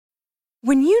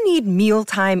When you need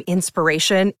mealtime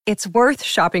inspiration, it's worth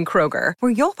shopping Kroger,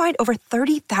 where you'll find over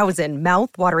 30,000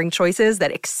 mouth-watering choices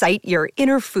that excite your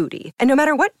inner foodie. And no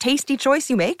matter what tasty choice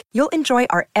you make, you'll enjoy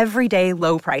our everyday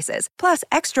low prices, plus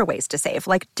extra ways to save,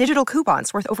 like digital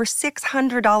coupons worth over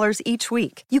 $600 each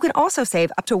week. You can also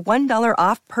save up to $1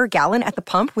 off per gallon at the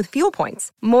pump with fuel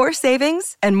points. More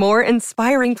savings and more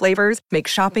inspiring flavors make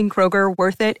shopping Kroger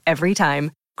worth it every time.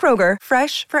 Kroger,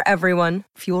 fresh for everyone.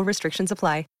 Fuel restrictions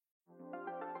apply.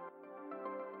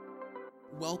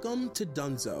 Welcome to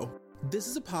Dunzo. This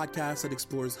is a podcast that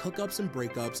explores hookups and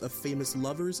breakups of famous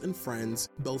lovers and friends,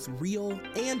 both real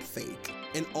and fake,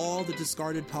 and all the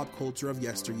discarded pop culture of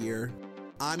yesteryear.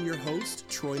 I'm your host,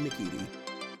 Troy McEady.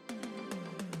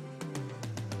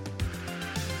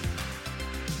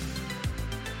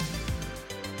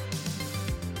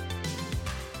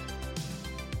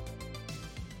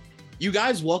 You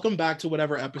guys, welcome back to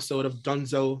whatever episode of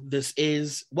Dunzo this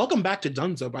is. Welcome back to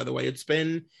Dunzo, by the way. It's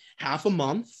been half a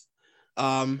month.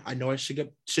 I know I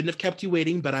shouldn't have kept you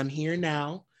waiting, but I'm here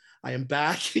now. I am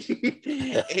back.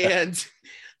 And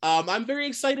I'm very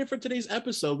excited for today's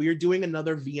episode. We are doing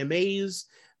another VMAs.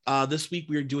 This week,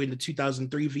 we are doing the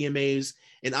 2003 VMAs.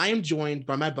 And I am joined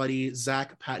by my buddy,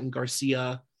 Zach Patton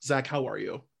Garcia. Zach, how are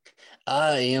you?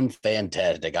 I am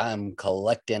fantastic. I'm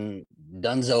collecting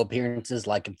Dunzo appearances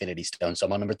like Infinity Stone. So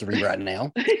I'm on number 3 right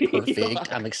now. Perfect. Yeah.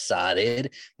 I'm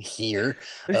excited here.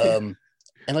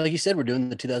 And like you said, we're doing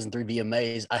the 2003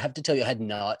 VMAs. I have to tell you, I had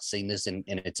not seen this in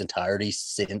its entirety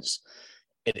since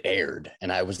it aired.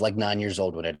 And I was like 9 years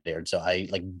old when it aired. So I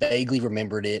like vaguely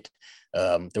remembered it.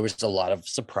 There was a lot of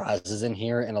surprises in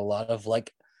here and a lot of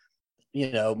like,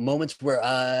 moments where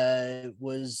I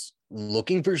was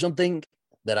looking for something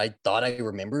that I thought I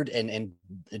remembered and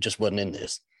it just wasn't in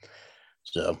this.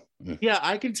 So yeah,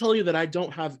 I can tell you that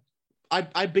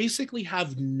I basically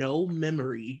have no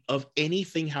memory of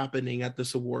anything happening at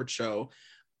this award show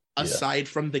aside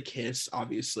from the kiss,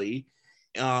 obviously.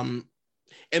 And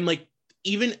like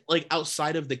even like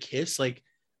outside of the kiss, like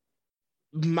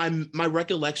my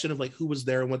recollection of like who was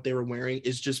there and what they were wearing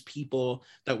is just people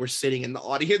that were sitting in the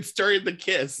audience during the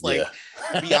kiss, like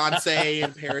Beyonce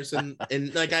and Paris and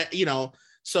like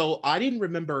so I didn't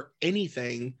remember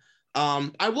anything.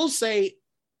 I will say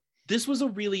this was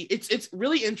it's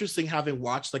really interesting having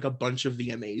watched like a bunch of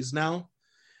VMAs now.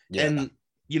 Yeah.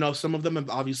 And some of them have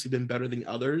obviously been better than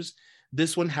others.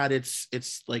 This one had its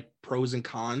like pros and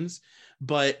cons,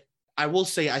 but I will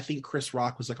say I think Chris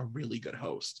Rock was like a really good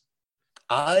host.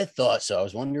 I thought so. I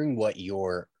was wondering what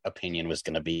your opinion was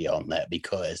going to be on that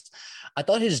because I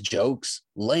thought his jokes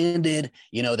landed,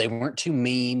 they weren't too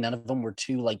mean. None of them were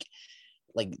too like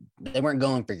they weren't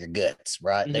going for your guts,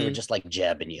 right? Mm-hmm. They were just like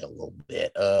jabbing you a little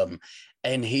bit.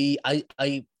 And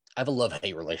I have a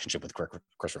love-hate relationship with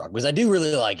Chris Rock because I do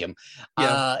really like him.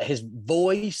 Yeah. His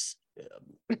voice,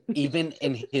 even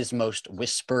in his most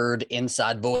whispered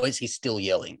inside voice, he's still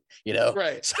yelling,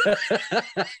 Right.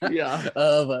 Yeah.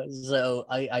 So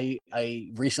I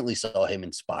recently saw him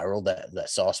in Spiral, that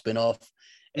Saw spinoff.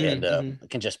 And I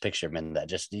can just picture him in that,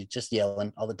 just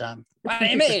yelling all the time. What do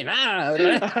you mean?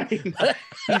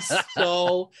 He's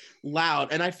so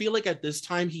loud. And I feel like at this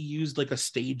time he used like a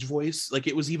stage voice. Like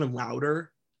it was even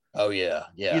louder. Oh, yeah.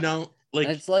 Yeah. Like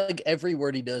and it's like every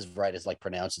word he does right is like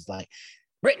pronounced as like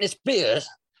Britney Spears.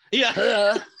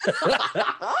 Yeah.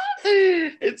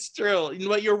 It's true.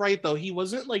 But you're right, though. He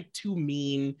wasn't like too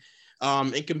mean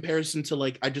in comparison to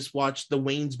like I just watched the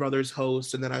Wayans Brothers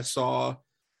host and then I saw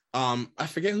I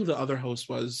forget who the other host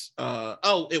was.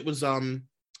 It was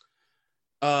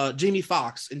Jamie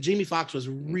Foxx, and Jamie Foxx was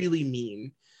really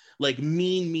mean. Like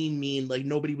mean. Like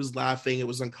nobody was laughing. It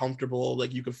was uncomfortable.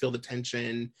 Like you could feel the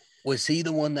tension. Was he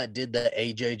the one that did the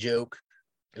AJ joke?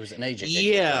 It was an AJ.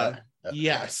 Yeah. Joke, right? Okay.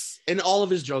 Yes. And all of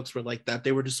his jokes were like that.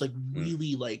 They were just like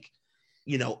really like,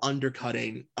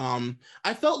 undercutting.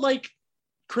 I felt like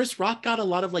Chris Rock got a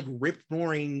lot of like rip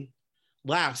roaring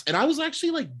laughs, and I was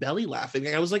actually like belly laughing.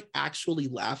 I was like actually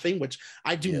laughing, which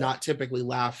I do not typically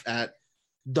laugh at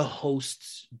the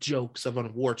host's jokes of an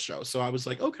award show. So I was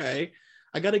like, okay,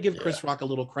 I got to give Chris Rock a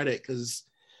little credit because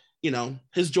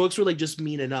his jokes were like just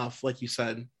mean enough, like you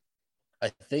said.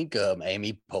 I think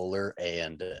Amy Poehler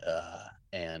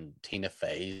and Tina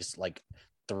Fey's like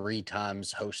 3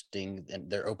 times hosting and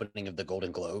their opening of the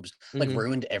Golden Globes like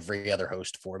ruined every other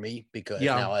host for me because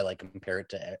now I like compare it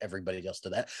to everybody else to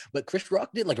that. But Chris Rock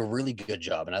did like a really good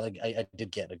job, and I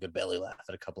did get a good belly laugh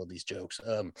at a couple of these jokes.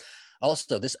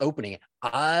 Also, this opening,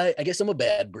 I guess I'm a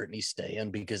bad Britney stan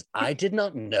because I did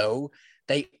not know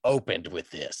they opened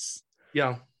with this.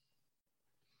 Yeah.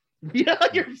 Yeah,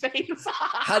 your face.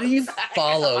 How do you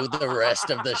follow the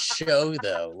rest of the show,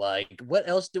 though? Like, what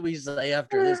else do we say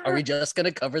after this? Are we just going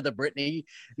to cover the Britney,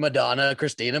 Madonna,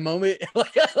 Christina moment?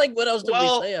 Like, what else do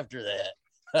we say after that?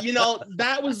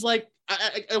 That was like,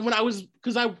 when I was,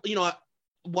 because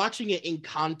watching it in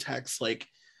context, like,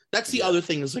 that's the other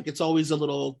thing is like, it's always a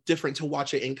little different to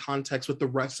watch it in context with the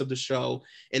rest of the show.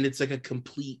 And it's like a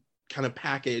complete kind of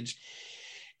package.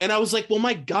 And I was like, well,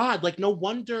 my God, like, no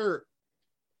wonder.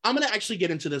 I'm going to actually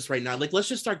get into this right now. Like, let's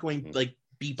just start going like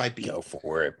beat by beat. Go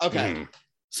for it. Okay.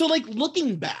 So like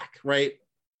looking back, right?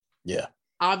 Yeah.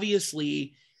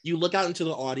 Obviously, you look out into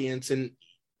the audience and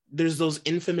there's those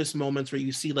infamous moments where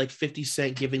you see like 50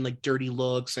 Cent giving like dirty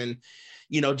looks and,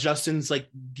 Justin's like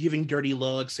giving dirty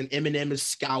looks and Eminem is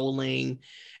scowling.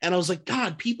 And I was like,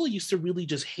 God, people used to really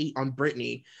just hate on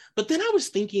Britney. But then I was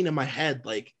thinking in my head,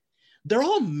 like, they're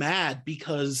all mad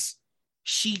because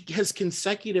she has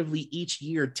consecutively each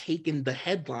year taken the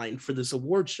headline for this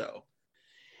award show.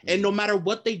 And no matter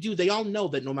what they do, they all know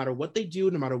that no matter what they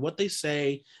do, no matter what they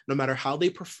say, no matter how they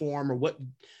perform or what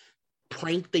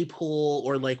prank they pull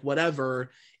or like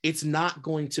whatever, it's not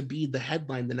going to be the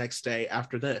headline the next day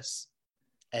after this.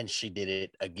 And she did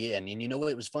it again. And you know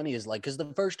what was funny is like, because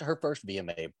her first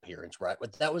VMA appearance, right?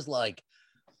 But that was like,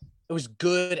 it was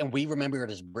good, and we remember it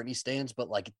as Britney stands, but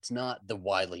like it's not the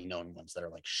widely known ones that are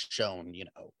like shown, in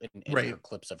her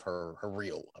clips of her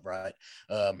reel, right?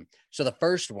 So the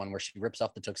first one where she rips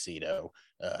off the tuxedo,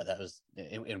 that was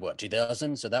in what,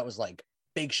 2000? So that was like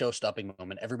big show-stopping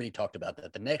moment. Everybody talked about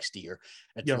that. The next year,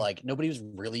 it's like nobody was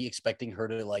really expecting her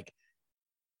to like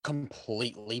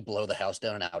completely blow the house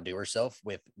down and outdo herself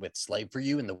with Slave for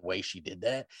You and the way she did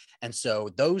that. And so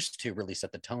those two really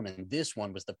set the tone. And this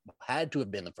one had to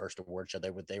have been the first award show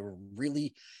they were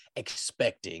really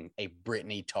expecting a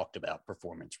Britney talked about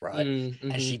performance, right?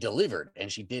 Mm-hmm. And she delivered,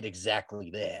 and she did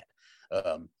exactly that.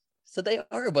 So they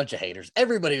are a bunch of haters.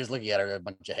 Everybody was looking at her a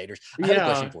bunch of haters. I have a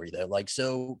question for you though. Like,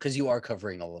 so, cause you are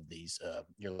covering all of these,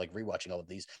 you're like rewatching all of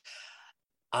these.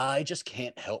 I just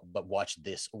can't help but watch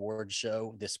this award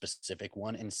show, this specific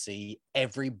one, and see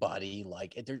everybody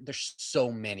like there's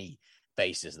so many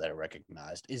faces that are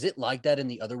recognized. Is it like that in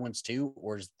the other ones too?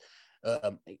 Or is,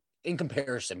 in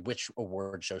comparison, which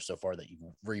award show so far that you've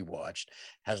rewatched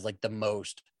has like the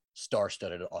most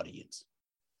star-studded audience?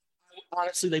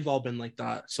 Honestly, they've all been like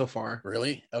that so far.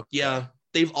 Really? Okay. Yeah.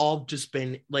 They've all just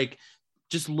been like,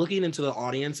 just looking into the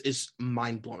audience is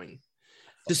mind-blowing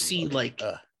to see like,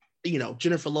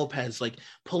 Jennifer Lopez like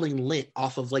pulling lint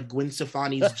off of like Gwen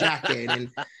Stefani's jacket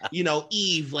and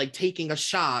Eve like taking a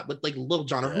shot with like Lil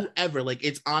Jon or whoever. Like,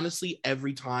 it's honestly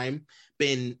every time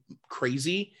been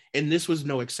crazy, and this was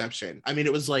no exception. I mean,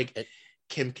 it was like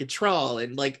Kim Cattrall,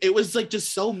 and like it was like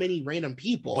just so many random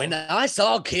people. When I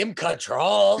saw Kim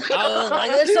Cattrall, I was like,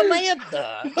 "There's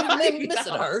Samantha." I'm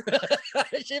missing her.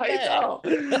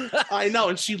 I know,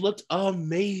 and she looked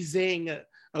amazing.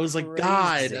 I was like, crazy.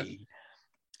 God.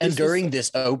 And during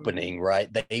this opening,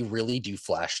 right, they really do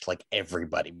flash like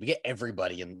everybody. We get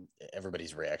everybody and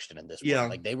everybody's reaction in this one.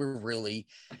 Like, they were really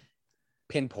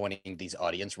pinpointing these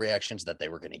audience reactions that they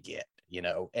were going to get,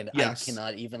 And I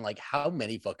cannot even, like, how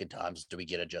many fucking times do we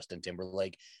get a Justin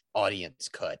Timberlake audience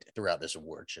cut throughout this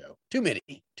award show? Too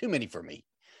many for me.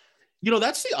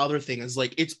 That's the other thing is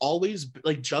like, it's always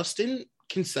like Justin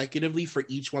consecutively for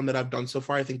each one that I've done so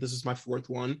far. I think this is my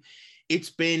fourth one. It's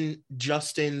been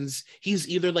Justin's, he's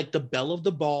either like the belle of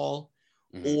the ball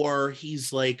or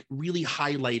he's like really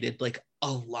highlighted like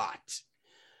a lot.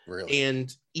 Really?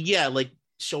 And like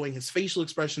showing his facial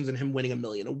expressions and him winning 1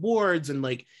 million awards and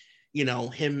like,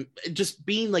 him just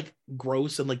being like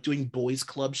gross and like doing boys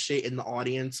club shit in the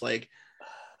audience. Like,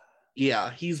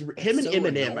 he's him and so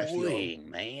Eminem. Annoying, I feel,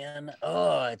 man.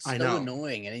 Oh, it's so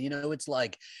annoying. And it's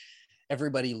like,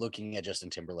 everybody looking at Justin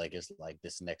Timberlake is like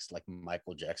this next like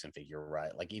Michael Jackson figure,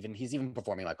 right? Like he's even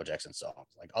performing Michael Jackson songs.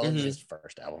 Like all of his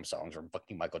first album songs are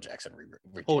fucking Michael Jackson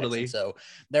totally. So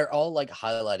they're all like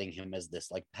highlighting him as this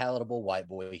like palatable white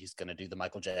boy. He's gonna do the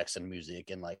Michael Jackson music,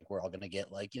 and like we're all gonna get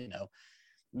like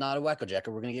not a wacko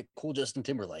jacker. We're gonna get cool Justin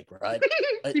Timberlake, right?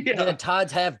 The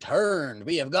tides have turned.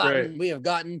 We have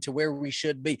gotten to where we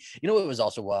should be. What was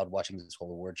also wild watching this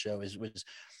whole award show was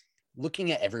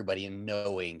looking at everybody and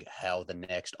knowing how the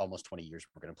next almost 20 years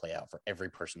were going to play out for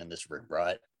every person in this room,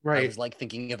 right? I was like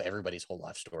thinking of everybody's whole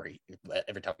life story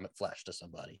every time it flashed to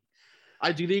somebody.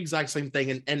 I do the exact same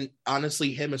thing. And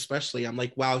honestly, him especially, I'm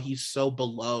like, wow, he's so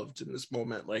beloved in this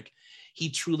moment. Like, he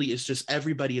truly is just,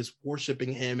 everybody is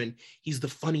worshiping him, and he's the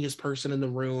funniest person in the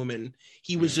room. And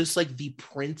he was just like the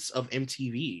prince of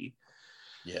MTV.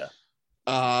 Yeah.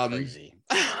 Crazy.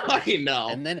 I know.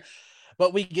 And then,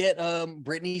 But we get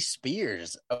Britney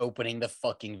Spears opening the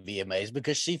fucking VMAs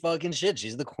because she fucking shit.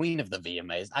 She's the queen of the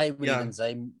VMAs. I would even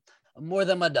say more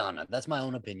than Madonna. That's my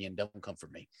own opinion. Don't come for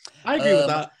me. I agree with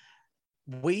that.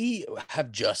 We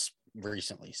have just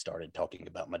recently started talking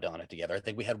about Madonna together. I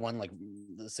think we had one like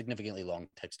significantly long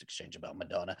text exchange about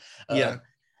Madonna.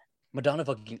 Madonna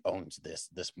fucking owns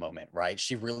this moment, right?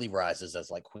 She really rises as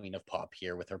like queen of pop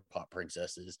here with her pop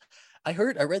princesses. I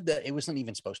read that it wasn't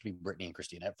even supposed to be Britney and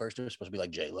Christina at first. It was supposed to be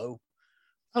like J-Lo.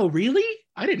 Oh, really?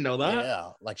 I didn't know that. Yeah,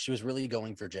 like she was really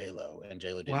going for J-Lo, and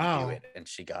J-Lo didn't do it, and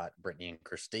she got Britney and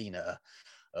Christina.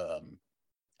 And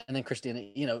then Christina,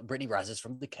 you know, Britney rises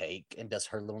from the cake and does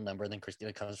her little number, and then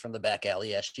Christina comes from the back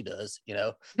alley as she does, you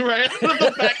know. Right,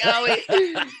 the back alley.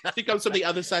 She comes from the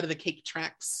other side of the cake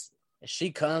tracks.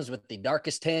 She comes with the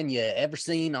darkest tan you ever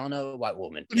seen on a white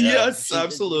woman. Yes,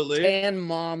 absolutely. Tan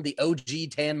mom, the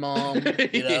OG tan mom,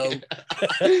 you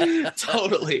know.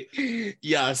 Totally.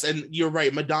 Yes, and you're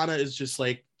right. Madonna is just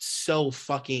like so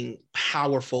fucking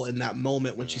powerful in that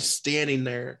moment when she's standing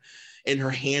there and her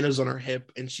hand is on her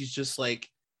hip and she's just like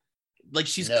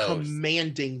she's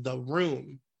commanding the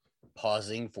room.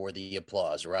 Pausing for the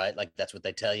applause, right? Like that's what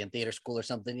they tell you in theater school or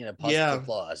something, you know, pause for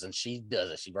applause. And she does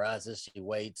it. She rises, she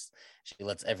waits, she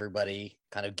lets everybody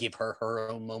kind of give her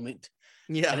own moment.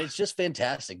 Yeah. And it's just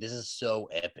fantastic. This is so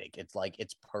epic. It's like,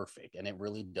 it's perfect. And it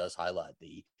really does highlight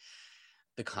the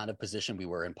kind of position we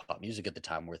were in pop music at the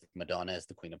time with Madonna as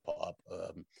the queen of pop.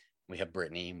 We have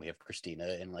Britney and we have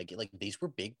Christina, and like these were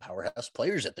big powerhouse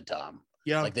players at the time.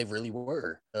 Yeah. Like they really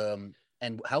were.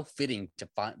 And how fitting to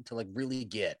like really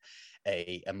get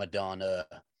a Madonna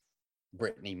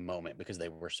Britney moment, because they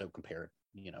were so compared,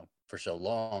 you know, for so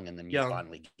long, and then you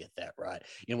finally get that right.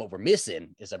 You know what we're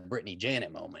missing is a Britney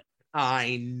Janet moment.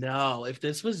 I know, if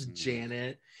this was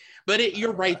Janet, but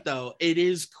you're right though. It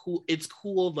is cool. It's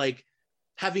cool. Like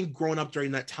having grown up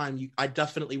during that time, I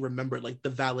definitely remember like the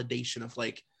validation of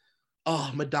like, oh,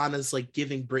 Madonna's like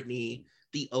giving Britney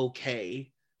the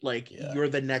okay. Like you're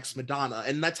the next Madonna,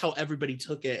 and that's how everybody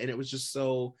took it. And it was just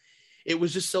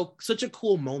such a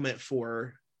cool moment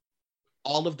for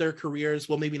all of their careers.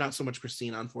 Well, maybe not so much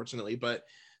Christina, unfortunately, but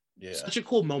such a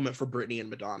cool moment for Britney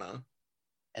and Madonna.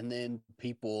 And then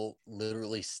people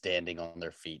literally standing on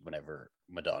their feet whenever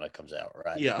Madonna comes out,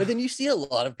 right? Yeah. But then you see a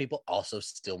lot of people also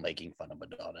still making fun of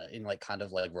Madonna and like kind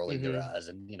of like rolling their eyes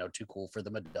and, you know, too cool for the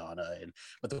Madonna.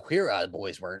 But the Queer Eye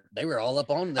boys weren't. They were all up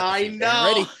on that. I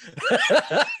know.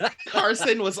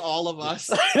 Carson was all of us.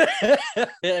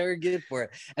 They were good for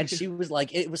it. And she was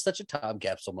like, it was such a time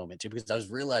capsule moment too, because I was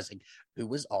realizing who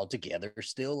was all together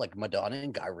still. Like Madonna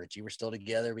and Guy Ritchie were still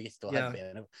together. We still had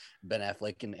Ben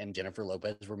Affleck and Jennifer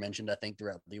Lopez were mentioned, I think,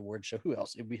 throughout the award show. Who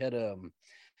else? We had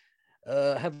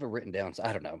have it written down, so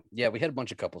I don't know. Yeah, we had a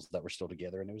bunch of couples that were still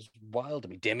together, and it was wild to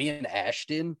me. Demi and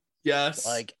Ashton, yes,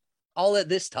 like all at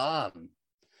this time.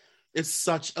 It's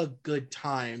such a good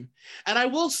time. And I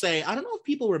will say, I don't know if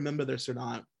people remember this or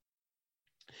not,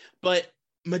 but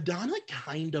Madonna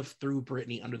kind of threw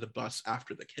Britney under the bus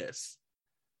after the kiss.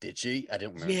 Did she? I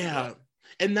didn't remember. Yeah, that.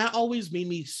 And that always made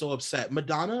me so upset.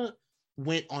 Madonna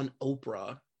went on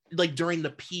Oprah like during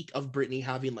the peak of Britney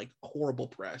having like horrible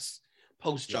press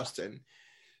post Justin.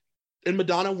 And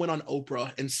Madonna went on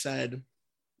Oprah and said,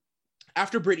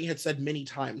 after Britney had said many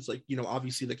times, like, you know,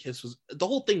 obviously the kiss was, the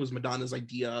whole thing was Madonna's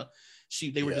idea.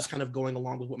 They were just kind of going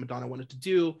along with what Madonna wanted to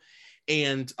do.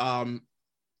 And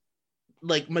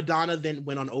like Madonna then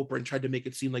went on Oprah and tried to make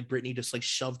it seem like Britney just like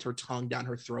shoved her tongue down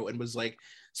her throat and was like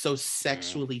so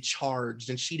sexually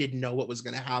charged, and she didn't know what was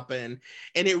going to happen.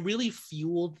 And it really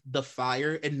fueled the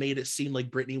fire and made it seem like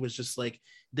Britney was just like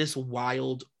this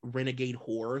wild renegade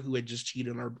whore who had just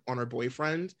cheated on her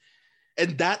boyfriend.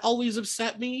 And that always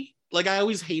upset me. Like I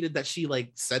always hated that she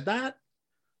like said that.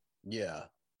 Yeah.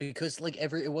 Because like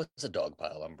it was a dog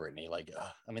pile on Britney. Like,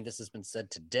 I mean, this has been said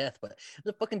to death, but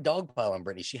the fucking dog pile on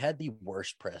Britney. She had the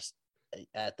worst press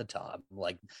at the time.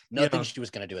 Like nothing she was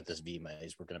going to do at this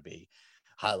VMAs were going to be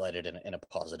highlighted in a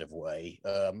positive way.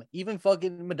 Even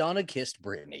fucking Madonna kissed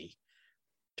Britney,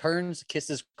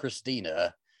 kisses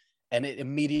Christina, and it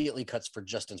immediately cuts for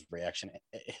Justin's reaction.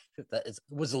 That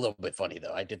was a little bit funny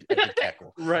though. I did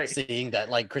cackle seeing that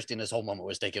like Christina's whole moment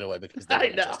was taken away because they were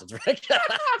Justin's reaction.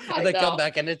 And they come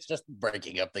back and it's just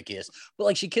breaking up the kiss. But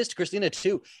like she kissed Christina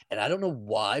too, and I don't know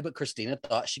why, but Christina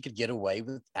thought she could get away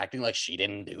with acting like she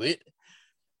didn't do it.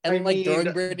 And like throwing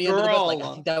Britney under the bus, like I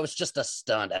girl. think that was just a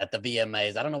stunt at the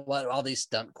VMAs. I don't know what all these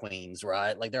stunt queens,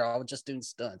 right? Like they're all just doing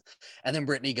stunts. And then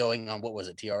Britney going on, what was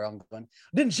it, TRL, going,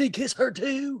 didn't she kiss her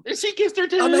too? She kissed her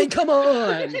too. I mean, come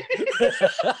on. And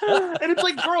it's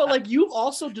like, girl, like you've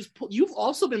also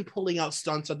been pulling out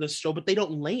stunts on this show, but they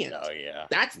don't land. Oh yeah,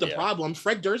 that's the problem.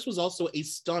 Fred Durst was also a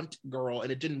stunt girl,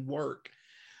 and it didn't work.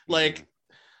 Like,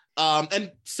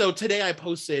 and so today I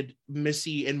posted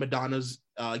Missy and Madonna's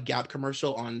Gap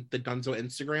commercial on the Dunzo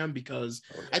Instagram because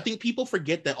I think people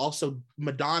forget that also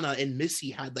Madonna and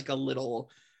Missy had like a little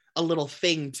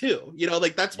thing too, you know,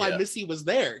 like that's why Missy was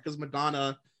there, because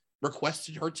Madonna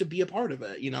requested her to be a part of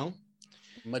it, you know.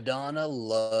 Madonna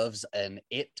loves an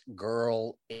it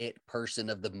girl, it person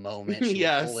of the moment. She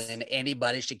will pull in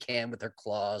anybody she can with her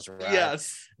claws, right?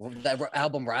 Yes. That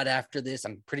album right after this,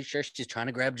 I'm pretty sure she's trying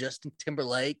to grab Justin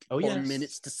Timberlake. 4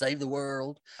 minutes to save the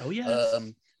world. Oh yes.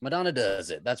 Madonna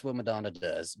does it. That's what Madonna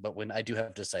does. But when I do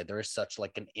have to say, there is such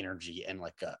like an energy and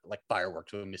like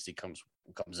fireworks when Missy comes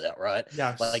out, right?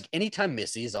 Yes. Like anytime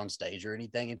Missy is on stage or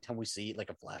anything, anytime we see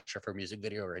like a flash of her music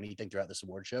video or anything throughout this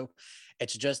award show,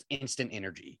 it's just instant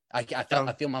energy. I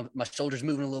feel my shoulders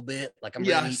moving a little bit, like I'm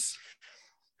ready.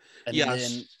 And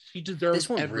then she deserves this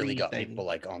one everything. Really got people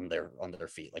like on their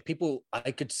feet. Like people, I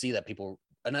could see that people,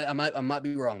 and I might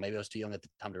be wrong. Maybe I was too young at the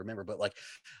time to remember, but like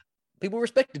people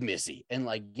respected Missy, and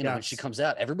like, you know, when she comes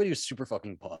out, everybody was super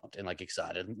fucking pumped and like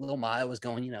excited. And Lil Maya was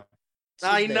going, you know,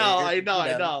 I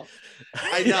know.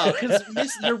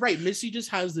 Because you're right. Missy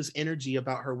just has this energy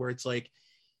about her where it's like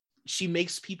she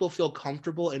makes people feel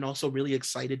comfortable and also really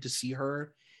excited to see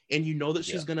her. And you know that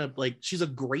she's gonna like, she's a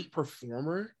great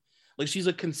performer. Like she's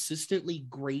a consistently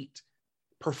great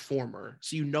performer.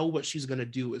 So you know what she's gonna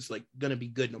do is like gonna be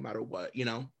good no matter what, you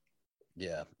know?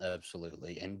 Yeah,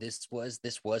 absolutely. And this was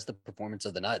the performance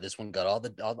of the night. This one got all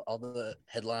the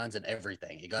headlines and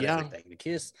everything. It got everything. The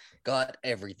Kiss got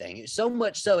everything. So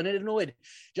much so, and it annoyed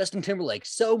Justin Timberlake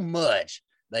so much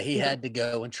that he had to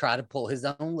go and try to pull his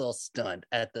own little stunt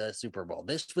at the Super Bowl.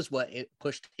 This was what it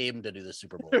pushed him to do the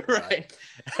Super Bowl. Right.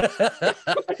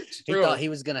 He thought he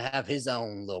was gonna have his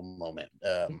own little moment.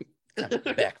 Kind of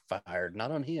backfired,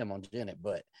 not on him, on Janet,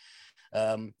 but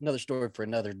another story for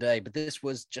another day. But this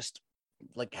was just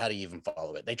like, how do you even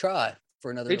follow it? They tried for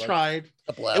another couple hours,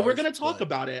 and we're gonna talk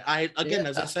about it.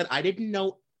 As I said, I didn't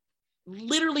know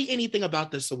literally anything about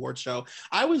this award show.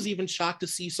 I was even shocked to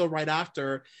see, so right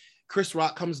after Chris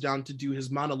Rock comes down to do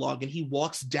his monologue and he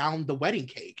walks down the wedding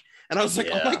cake, and I was like,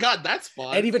 oh my god, that's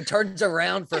fun. And even turns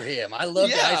around for him. I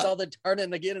loved it. I saw the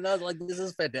turning again, and I was like, this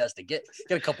is fantastic. Get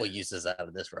a couple of uses out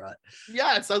of this, right?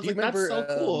 Yes, I was like, that's so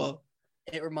cool.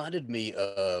 It reminded me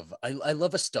of, I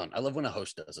love a stunt. I love when a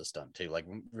host does a stunt too. Like,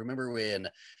 remember when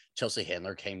Chelsea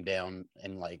Handler came down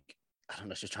and like, I don't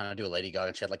know, she was trying to do a Lady Gaga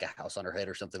and she had like a house on her head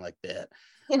or something like that.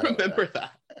 I remember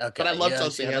that. Okay, but I love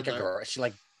Chelsea Handler. Like she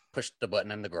like pushed the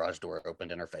button and the garage door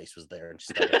opened and her face was there and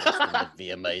she started the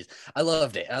VMAs. I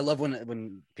loved it. I love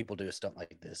when people do a stunt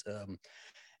like this.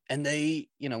 And they,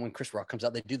 you know, when Chris Rock comes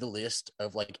out, they do the list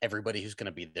of like everybody who's going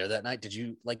to be there that night. Did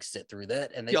you like sit through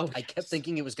that? And I kept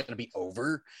thinking it was going to be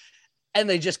over, and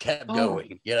they just kept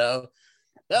going. You know,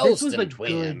 the Olsen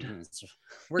twins.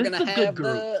 We're going to have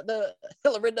the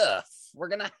Hillary Duff. We're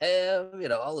going to have, you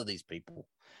know, all of these people.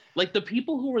 Like the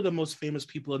people who were the most famous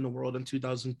people in the world in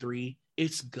 2003.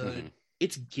 It's good. Mm-hmm.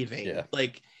 It's giving. Yeah.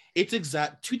 Like it's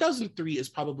 2003 is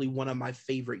probably one of my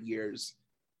favorite years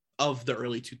of the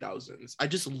early 2000s. I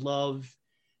just love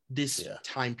this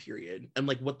time period and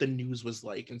like what the news was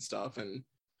like and stuff. And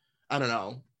I don't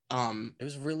know. It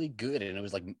was really good. And it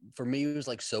was like, for me, it was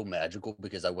like so magical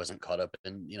because I wasn't caught up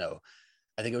in, you know,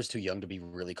 I think I was too young to be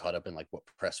really caught up in like what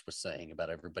press was saying about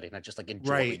everybody. And I just like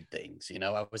enjoyed things, you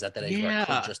know, I was at that age where I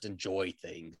could just enjoy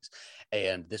things.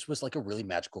 And this was like a really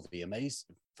magical VMAs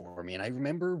for me. And I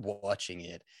remember watching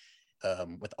it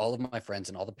with all of my friends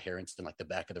and all the parents in like the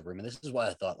back of the room. And this is why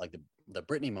I thought like the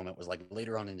Britney moment was like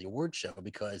later on in the award show,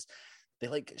 because they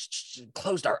like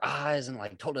closed our eyes and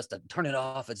like told us to turn it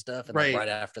off and stuff. And like, right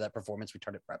after that performance, we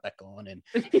turned it right back on. And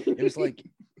it was like,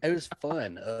 it was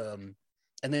fun.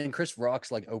 And then Chris Rock's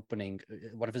like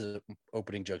one of his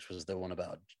opening jokes was the one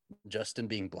about Justin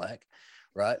being black.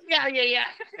 Right? Yeah.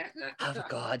 Oh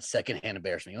God, secondhand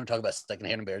embarrassment. You want to talk about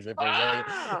secondhand embarrassment for a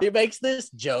second? He makes this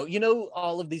joke. You know,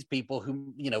 all of these people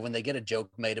who, you know, when they get a joke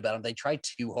made about them, they try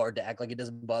too hard to act like it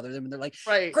doesn't bother them. And they're like,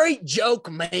 great joke,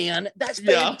 man. That's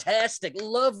fantastic.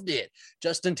 Loved it.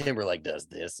 Justin Timberlake does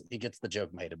this. He gets the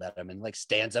joke made about him and like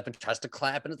stands up and tries to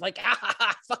clap. And it's like,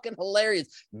 fucking hilarious.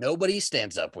 Nobody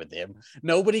stands up with him.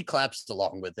 Nobody claps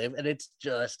along with him. And it's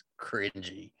just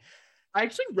cringy. I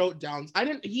actually wrote down,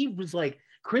 he was like,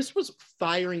 Chris was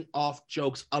firing off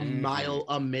jokes a mile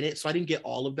a minute, so I didn't get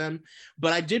all of them,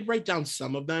 but I did write down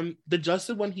some of them. The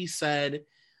Justin one, he said,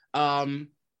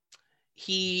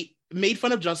 he made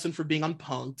fun of Justin for being on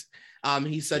Punk'd.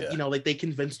 He said, you know, like they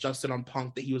convinced Justin on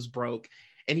Punk'd that he was broke.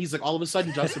 And he's like, all of a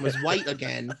sudden, Justin was white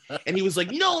again. And he was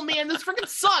like, no, man, this freaking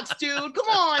sucks, dude. Come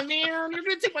on, man. You're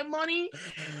going to take my money.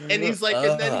 And he's like,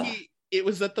 and then it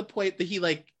was at the point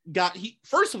that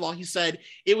first of all, he said,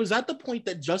 it was at the point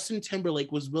that Justin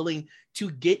Timberlake was willing to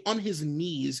get on his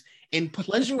knees and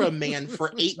pleasure a man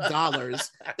for $8.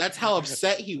 That's how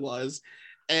upset he was.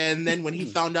 And then when he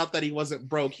found out that he wasn't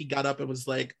broke, he got up and was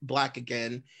like, black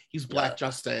again. He's Black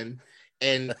Justin.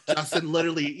 And Justin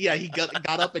literally, he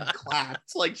got up and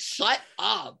clapped. Like, shut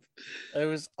up. It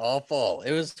was awful.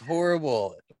 It was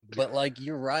horrible. But like,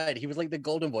 you're right. He was like the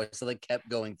golden boy. So they kept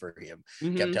going for him.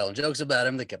 Kept telling jokes about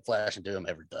him. They kept flashing to him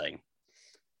everything.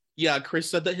 Yeah, Chris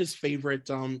said that his favorite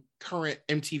current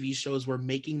MTV shows were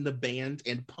Making the Band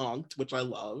and Punk'd, which I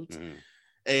loved.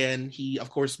 And he, of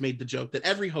course, made the joke that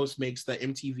every host makes, that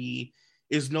MTV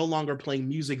is no longer playing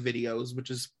music videos,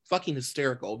 which is fucking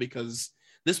hysterical because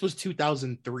this was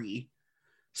 2003.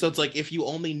 So it's like, if you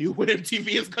only knew what MTV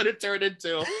is going to turn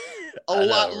into, a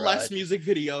lot less music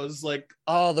videos. Like,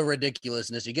 all the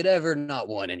ridiculousness you could ever not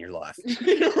want in your life.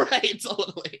 Right,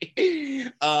 totally.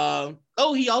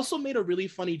 He also made a really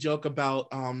funny joke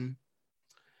about,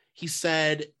 he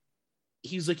said,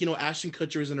 he's like, you know, Ashton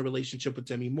Kutcher is in a relationship with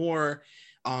Demi Moore.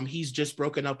 He's just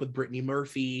broken up with Brittany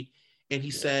Murphy. And he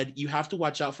said, you have to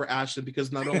watch out for Ashton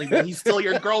because not only will he steal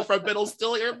your girlfriend, but he'll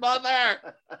steal your mother.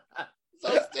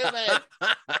 So stupid.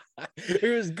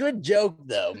 It was a good joke,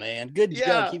 though, man. Good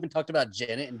joke. He even talked about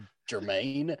Janet and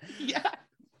Jermaine. Yeah.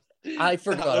 I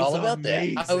forgot all about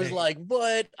that. I was like,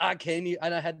 what? I can't.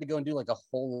 And I had to go and do like a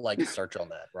whole like search on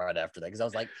that right after that because I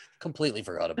was like, completely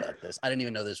forgot about this. I didn't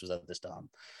even know this was at this time.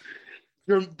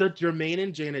 The Jermaine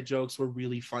and Janet jokes were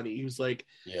really funny. He was like,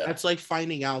 that's like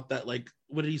finding out that, like,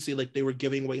 what did he say? Like, they were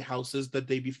giving away houses the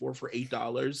day before for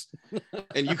 $8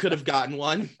 and you could have gotten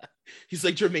one. He's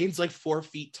like, Jermaine's like 4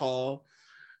 feet tall.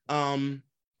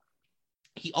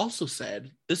 He also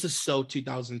said, this is so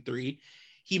 2003,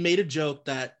 he made a joke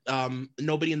that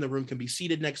nobody in the room can be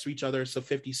seated next to each other. So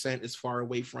 50 Cent is far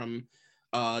away from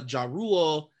Ja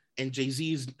Rule, and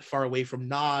Jay-Z's far away from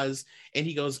Nas. And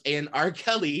he goes, and R.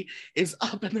 Kelly is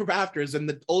up in the rafters and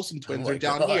the Olsen twins are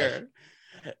down here.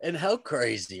 And how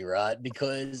crazy, right?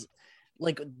 Because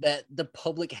like that the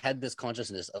public had this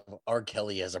consciousness of R.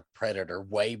 Kelly as a predator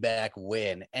way back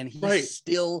when, and he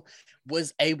still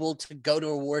was able to go to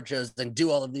award shows and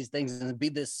do all of these things and be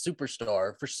this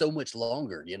superstar for so much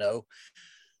longer, you know,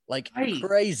 like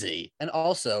crazy. And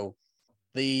also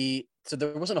so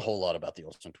there wasn't a whole lot about the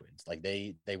Olsen twins. Like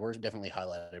they were definitely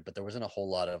highlighted, but there wasn't a whole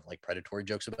lot of like predatory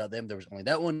jokes about them. There was only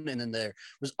that one, and then there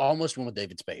was almost one with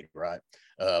David Spade, right?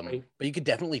 But you could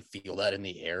definitely feel that in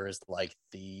the air as like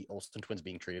the Olsen twins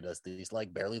being treated as these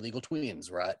like barely legal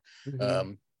twins, right?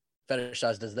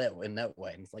 Fetishized as that in that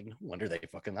way, and it's like, no wonder they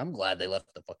fucking. I'm glad they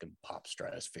left the fucking pop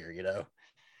stratosphere, you know.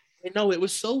 I know, it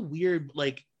was so weird.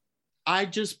 Like, I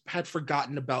just had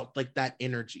forgotten about like that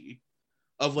energy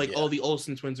of like, oh, the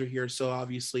Olsen twins are here, so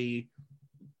obviously,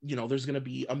 you know, there's gonna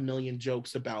be a million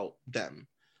jokes about them.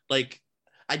 Like,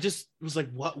 I just was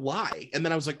like, what? Why? And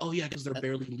then I was like, oh yeah, because they're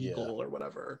barely legal or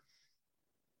whatever.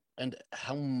 And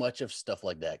how much of stuff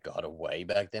like that got away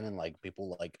back then, and like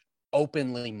people like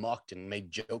openly mocked and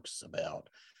made jokes about.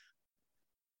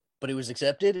 But it was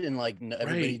accepted, and like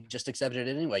everybody just accepted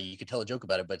it anyway. You could tell a joke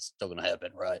about it, but it's still gonna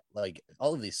happen, right? Like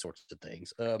all of these sorts of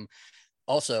things.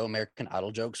 Also, American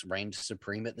Idol jokes reigned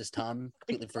supreme at this time.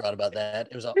 Completely forgot about that.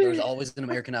 There was always an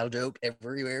American Idol joke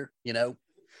everywhere, you know?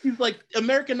 He's like,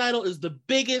 American Idol is the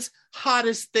biggest,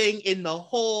 hottest thing in the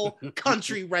whole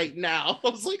country right now. I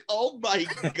was like, oh my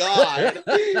God.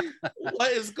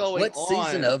 What is going on? What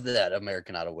season of that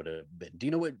American Idol would have been? Do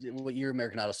you know what year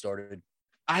American Idol started?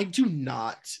 I do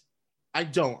not. I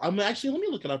don't. I'm actually, let me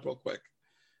look it up real quick.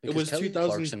 Because it was Kelly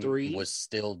 2003. Clarkson was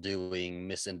still doing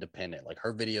Miss Independent. Like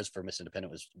her videos for Miss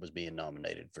Independent was being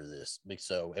nominated for this.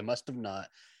 So it must have not.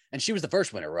 And she was the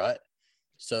first winner, right?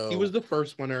 So he was the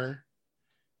first winner.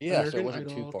 Yeah, American so it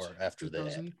wasn't Idol, too far after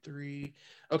 2003.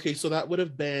 That. Okay, so that would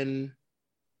have been.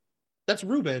 That's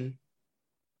Ruben.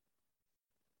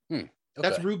 Okay.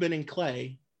 That's Ruben and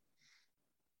Clay.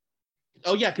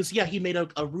 Oh yeah, because he made a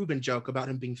Ruben joke about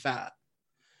him being fat.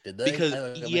 Did they?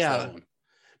 Because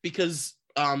because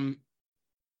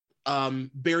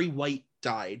Barry White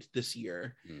died this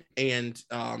year, and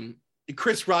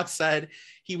Chris Rock said,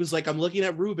 he was like, I'm looking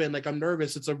at Ruben, like, I'm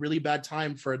nervous. It's a really bad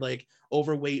time for like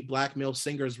overweight black male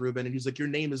singers, Ruben. And he's like, your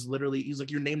name is literally, he's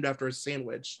like, you're named after a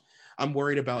sandwich. I'm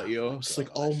worried about you. I was like,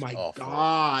 oh my awful,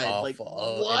 God. awful. Like,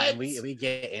 what? And we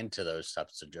get into those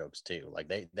types of jokes too.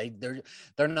 Like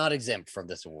they're not exempt from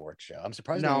this award show. I'm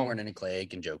surprised there weren't any Clay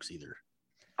Aiken jokes either.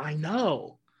 I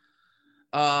know.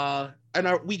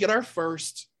 And we get our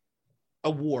first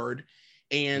award,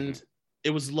 and it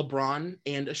was LeBron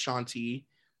and Ashanti.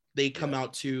 They come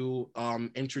out to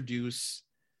introduce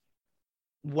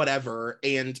whatever,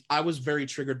 and I was very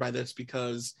triggered by this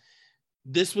because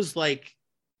this was like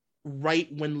right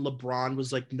when LeBron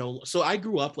was like no. So I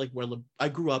grew up like I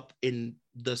grew up in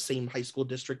the same high school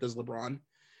district as LeBron,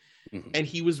 and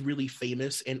he was really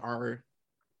famous in our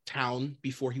town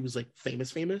before he was like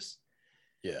famous.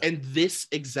 Yeah. And this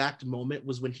exact moment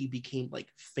was when he became like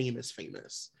famous.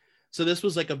 So this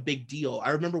was like a big deal.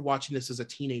 I remember watching this as a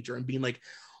teenager and being like,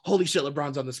 holy shit,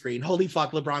 LeBron's on the screen. Holy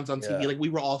fuck, LeBron's on TV. Like we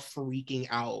were all freaking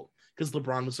out because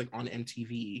LeBron was like on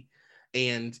MTV.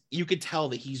 And you could tell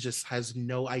that he just has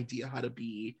no idea how to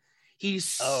be. He's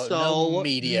so no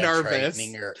media nervous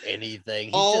training or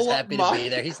anything. He's just happy to be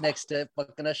there. He's next to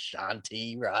fucking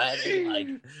Ashanti, right? And like,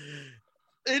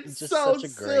 it's just so such a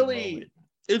silly. Moment.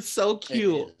 It's so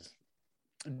cute.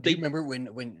 Do you remember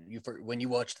when you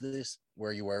watched this,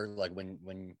 where you were like when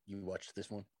you watched this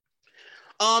one?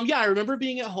 Yeah, I remember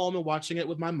being at home and watching it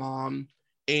with my mom,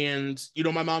 and you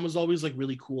know, my mom was always like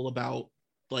really cool about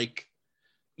like,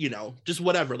 you know, just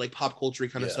whatever, like pop culture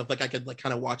kind of stuff. Like I could like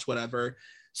kind of watch whatever.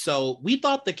 So we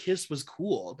thought the kiss was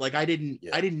cool. Like I didn't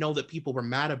know that people were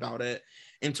mad about it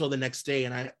until the next day,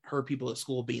 and I heard people at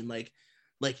school being like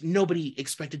nobody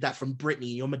expected that from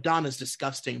Britney. You know, Madonna's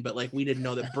disgusting, but like we didn't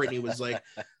know that Britney was like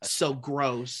so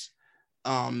gross.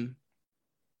 But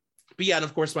yeah, and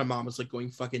of course my mom was like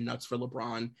going fucking nuts for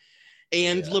LeBron.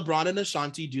 And LeBron and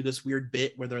Ashanti do this weird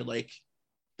bit where they're like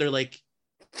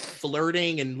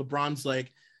flirting, and LeBron's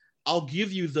like, I'll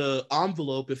give you the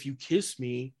envelope if you kiss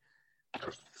me.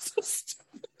 So stupid.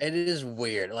 It is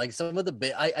weird. Like some of the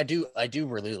bit, I do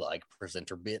really like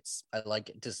presenter bits. I like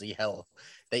to see how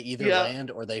they either land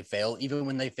or they fail. Even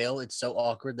when they fail, it's so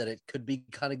awkward that it could be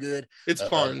kind of good. It's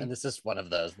fun. And this is one of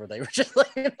those where they were just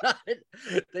like,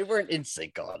 they weren't in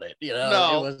sync on it. You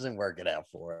know, it wasn't working out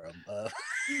for them.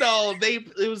 No,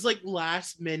 it was like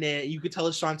last minute. You could tell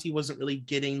Ashanti wasn't really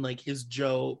getting like his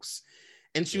jokes.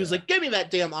 And she was like, give me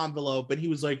that damn envelope. And he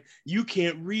was like, you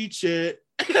can't reach it.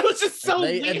 And it was just so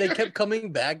weird. And they kept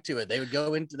coming back to it. They would do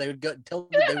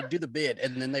the bid,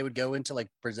 and then they would go into like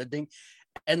presenting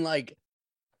and like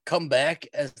come back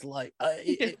as like,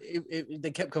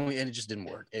 they kept coming and it just didn't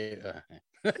work. It's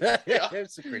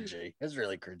cringy. It's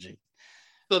really cringy.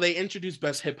 So they introduced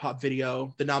Best Hip Hop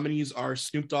Video. The nominees are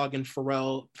Snoop Dogg and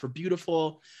Pharrell for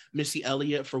Beautiful, Missy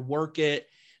Elliott for Work It,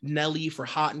 Nelly for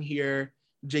Hot in Here,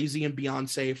 Jay-Z and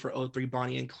Beyonce for O3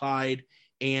 Bonnie and Clyde,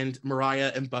 and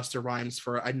Mariah and Busta Rhymes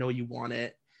for I Know You Want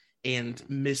It, and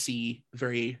Missy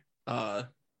very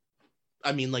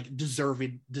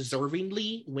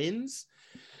deservingly wins.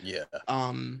 Yeah.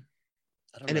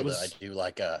 I don't and know it was, that I do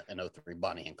like an O3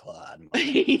 Bonnie and Clyde. I'm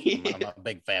a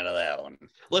big fan of that one.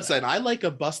 Listen, I like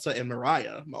a Busta and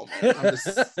Mariah moment. I'm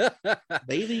just,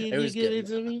 baby, you give it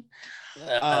to me.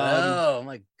 Oh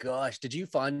my gosh. Did you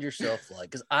find yourself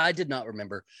like, because I did not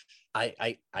remember.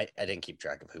 I didn't keep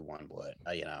track of who won what.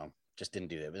 Just didn't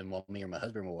do that. And while me or my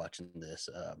husband were watching this,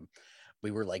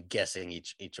 we were like guessing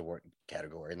each award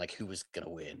category and like who was gonna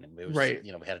win. And it was we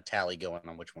had a tally going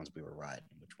on which ones we were right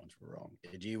and which ones were wrong.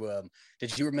 Did you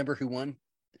remember who won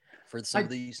for some of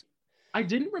these? I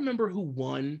didn't remember who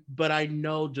won, but I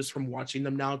know just from watching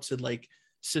them now to like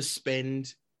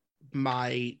suspend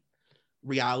my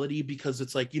reality, because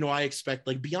it's like, you know, I expect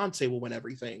like Beyonce will win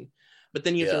everything. But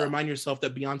then you have to remind yourself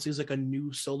that Beyonce is like a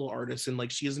new solo artist, and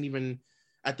like she hasn't even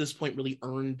at this point really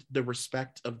earned the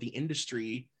respect of the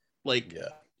industry. Like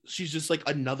she's just like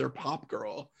another pop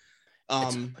girl.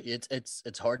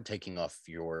 It's hard taking off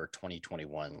your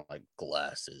 2021 like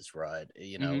glasses, right?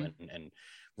 You know, and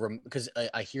because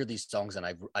I hear these songs and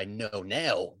I know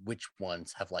now which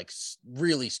ones have like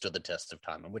really stood the test of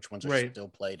time and which ones are still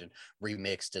played and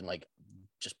remixed and like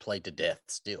just played to death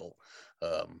still.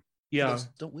 Those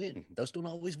don't win. Those don't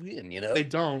always win, you know? They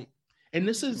don't. And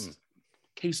this is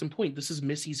case in point. This is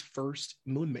Missy's first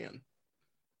Moon Man.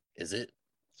 Is it?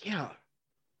 Yeah.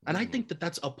 And I think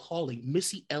that's appalling.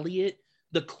 Missy Elliott,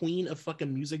 the queen of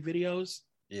fucking music videos.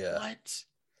 Yeah. What?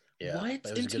 Yeah. What? It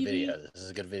was a good video. This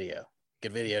is a good video.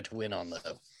 Good video to win on,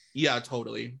 though. Yeah,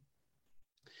 totally.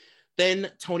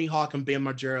 Then Tony Hawk and Bam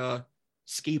Margera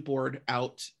skateboard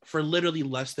out for literally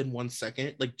less than 1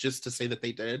 second, like just to say that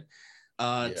they did,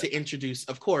 to introduce,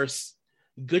 of course,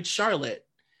 Good Charlotte.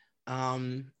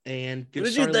 And Good what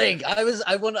did Charlotte, you think? I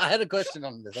had a question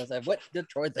on this. I said, what did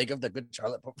Troy think of the Good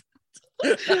Charlotte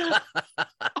performance?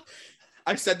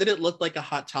 I said that it looked like a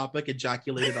Hot Topic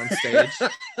ejaculated on stage.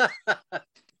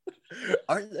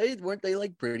 Weren't they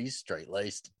like pretty straight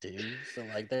laced too? So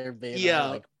like they're being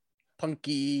like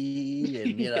punky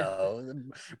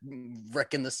and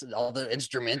wrecking all the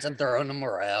instruments and throwing them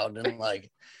around and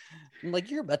like I'm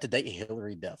like, you're about to date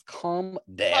Hillary Duff. Calm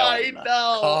down. I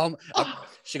know.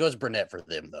 She goes brunette for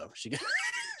them though. She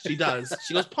does.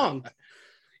 She goes punk.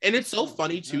 And it's so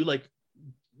funny too, like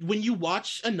when you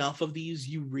watch enough of these,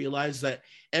 you realize that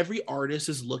every artist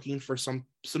is looking for some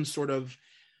sort of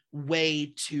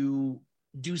way to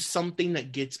do something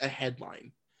that gets a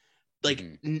headline.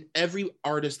 Like every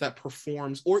artist that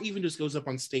performs or even just goes up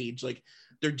on stage, like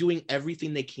they're doing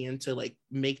everything they can to like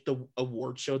make the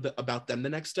award show about them the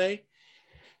next day.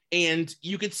 And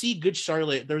you could see Good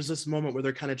Charlotte, there's this moment where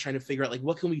they're kind of trying to figure out like,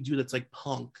 what can we do that's like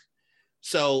punk?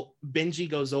 So Benji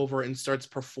goes over and starts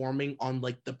performing on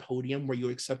like the podium where you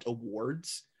accept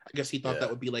awards. I guess he thought that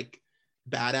would be like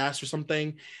badass or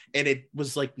something. And it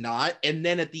was like not. And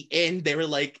then at the end, they were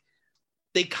like,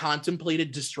 they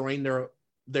contemplated destroying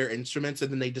their instruments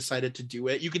and then they decided to do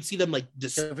it. You could see them like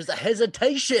there was a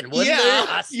hesitation, wasn't there?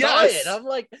 I saw it. I'm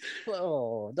like,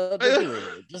 oh, don't do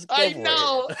it. Just go I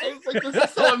know. I was like, this is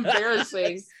so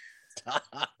embarrassing. Stop.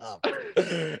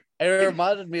 It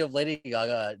reminded me of Lady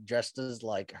Gaga dressed as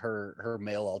like her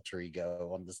male alter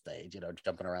ego on the stage,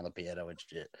 jumping around the piano and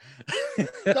shit.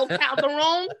 Don't count the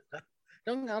wrong.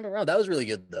 Don't count around. That was really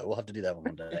good though. We'll have to do that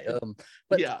one day.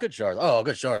 But Good Charlotte. Oh,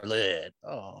 Good Charlotte.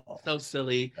 Oh, so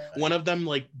silly. One of them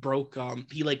like broke.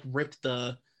 He like ripped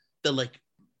the like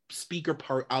speaker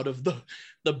part out of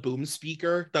the boom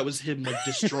speaker. That was him like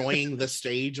destroying the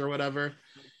stage or whatever.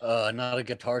 Not a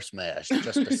guitar smash,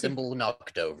 just a cymbal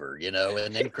knocked over,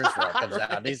 and then Chris Rock comes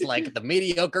out and he's like the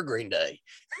mediocre Green Day.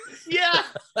 Yeah.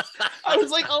 I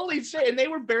was like, holy shit. And they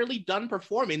were barely done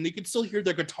performing. They could still hear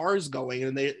their guitars going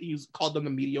and he called them the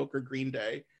mediocre Green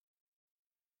Day.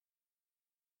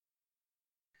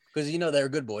 Because they're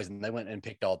good boys and they went and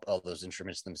picked all those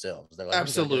instruments themselves. They're like,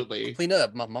 absolutely. Clean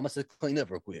up. My mama said clean up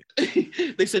real quick.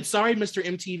 They said, sorry, Mr.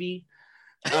 MTV.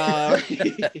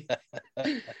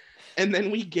 And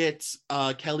then we get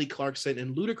Kelly Clarkson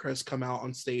and Ludacris come out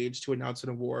on stage to announce an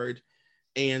award.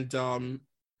 And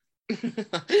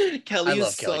Kelly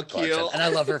is so cute. And I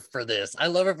love her for this.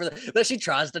 That she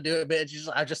tries to do it, but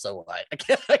I'm just so white. I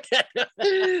can't.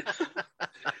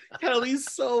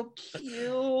 Kelly's so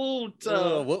cute.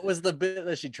 What was the bit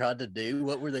that she tried to do?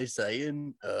 What were they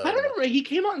saying? I don't remember. He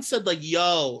came out and said like,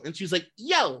 yo. And she was like,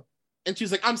 yo. And she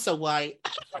was like, I'm so white.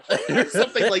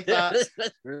 Something like that.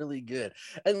 That's really good.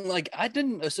 And like,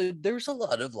 so there was a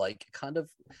lot of like kind of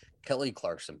Kelly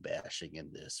Clarkson bashing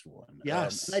in this one.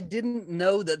 Yes. And I didn't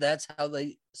know that that's how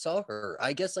they saw her.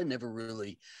 I guess I never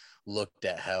really looked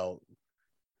at how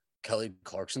Kelly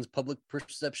Clarkson's public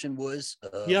perception was.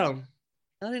 Yeah.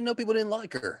 I didn't know people didn't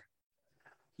like her.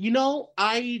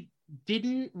 I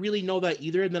didn't really know that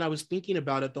either. And then I was thinking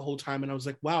about it the whole time and I was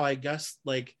like, wow, I guess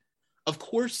like, of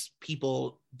course,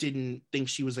 people didn't think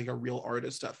she was like a real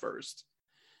artist at first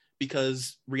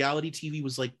because reality TV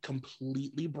was like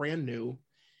completely brand new.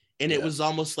 And it was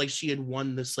almost like she had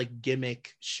won this like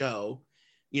gimmick show,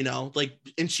 like,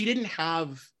 and she didn't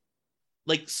have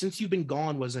like, Since You've Been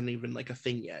Gone wasn't even like a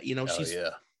thing yet,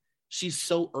 she's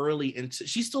so early into,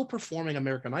 she's still performing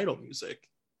American Idol music.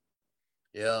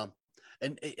 Yeah.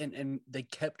 And they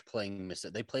kept playing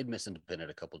they played Miss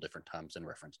Independent a couple different times in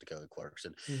reference to Kelly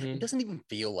Clarkson. Mm-hmm. It doesn't even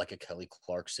feel like a Kelly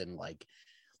Clarkson like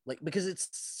because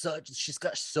she's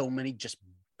got so many just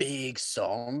big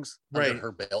songs under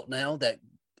her belt now that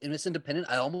in Miss Independent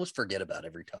I almost forget about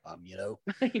every time,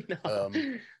 I know.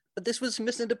 But this was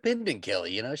Miss Independent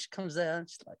Kelly, she comes out and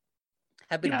she's like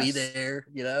happy to be there,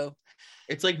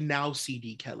 It's like now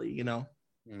CD Kelly, It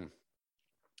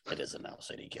is a now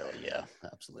CD Kelly, yeah,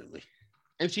 absolutely.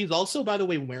 And she's also, by the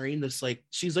way, wearing this, like,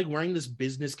 she's like wearing this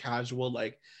business casual,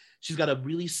 like, she's got a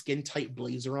really skin tight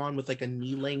blazer on with like a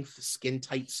knee length skin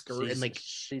tight skirt and like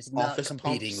she's not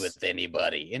competing with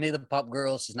anybody. Any of the pop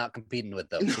girls, she's not competing with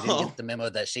them. She didn't get the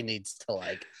memo that she needs to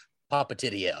like pop a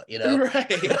titty out,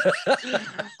 Right.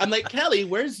 I'm like, Kelly,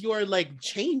 where's your like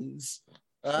chains?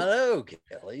 I know,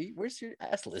 Kelly. Where's your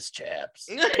assless chaps?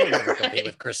 You'll never compete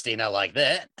with Christina like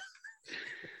that.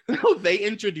 They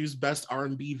introduced Best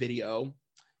R&B Video.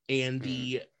 And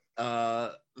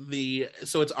so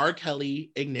it's R.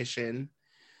 Kelly, Ignition,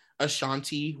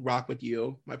 Ashanti, Rock With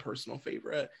You, my personal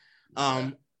favorite,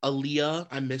 Aaliyah,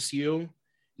 I Miss You,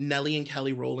 Nelly and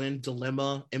Kelly Rowland,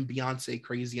 Dilemma, and Beyonce,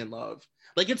 Crazy in Love.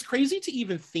 Like, it's crazy to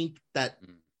even think that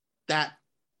that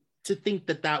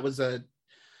was a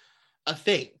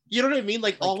thing. You know what I mean?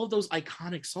 Like all of those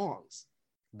iconic songs.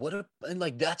 And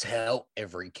like that's how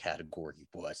every category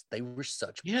was. They were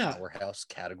such powerhouse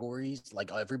categories. Like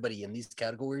everybody in these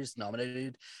categories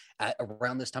nominated at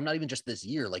around this time, not even just this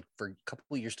year, like for a couple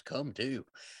of years to come too.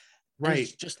 Right.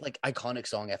 It's just like iconic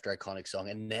song after iconic song.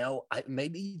 And now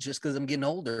maybe just because I'm getting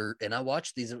older and I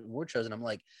watch these award shows and I'm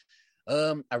like,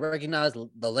 I recognize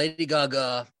the Lady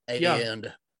Gaga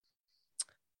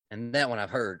and that one I've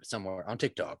heard somewhere on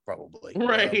TikTok, probably.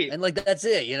 Right. And like, that's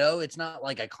it, you know, it's not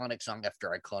like iconic song after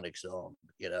iconic song,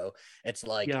 you know, it's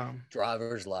like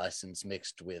Driver's License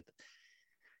mixed with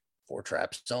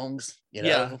 4-Trap songs, you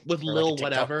know, with Lil like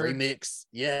whatever remix.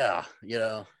 Yeah. You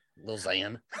know, Lil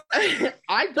Xan.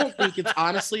 I don't think it's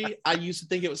honestly, I used to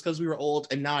think it was because we were old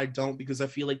and now I don't, because I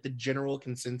feel like the general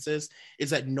consensus is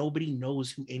that nobody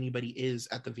knows who anybody is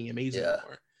at the VMAs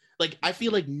anymore. Like, I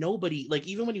feel like nobody, like,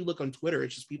 even when you look on Twitter,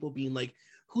 it's just people being like,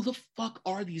 who the fuck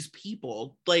are these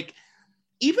people? Like,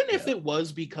 even if it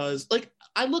was because, like,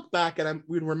 I look back and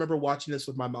we remember watching this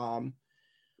with my mom.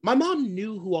 My mom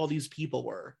knew who all these people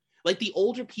were. Like, the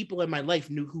older people in my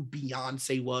life knew who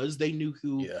Beyonce was. They knew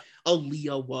who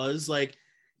Aaliyah was. Like,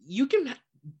 you can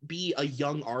be a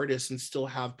young artist and still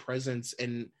have presence.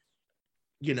 And,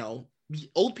 you know,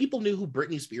 old people knew who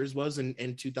Britney Spears was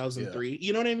in 2003.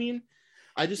 You know what I mean?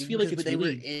 I just feel like it's they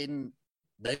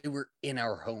were in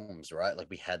our homes, right? Like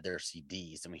we had their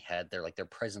CDs and we had their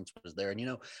presence was there. And you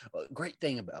know, great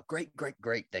thing about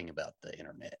the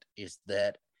internet is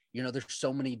that, you know, there's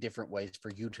so many different ways for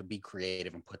you to be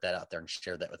creative and put that out there and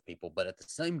share that with people. But at the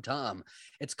same time,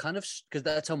 it's kind of because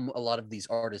that's how a lot of these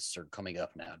artists are coming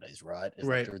up nowadays, right?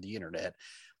 Like through the internet.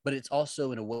 But it's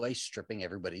also in a way stripping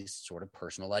everybody's sort of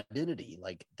personal identity.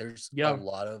 Like there's a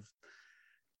lot of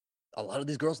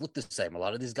these girls look the same. A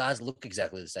lot of these guys look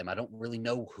exactly the same. I don't really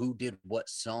know who did what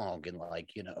song. And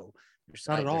like, you know,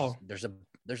 there's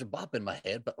a bop in my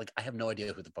head, but like, I have no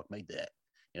idea who the fuck made that,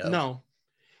 you know? No.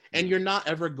 And you're not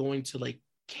ever going to like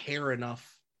care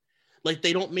enough. Like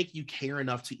they don't make you care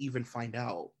enough to even find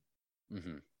out.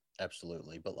 Mm-hmm.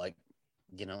 Absolutely. But like,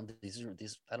 you know, these,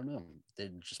 I don't know. They're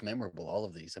just memorable. All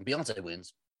of these. And Beyonce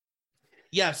wins.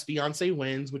 Yes. Beyonce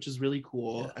wins, which is really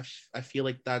cool. Yeah. I feel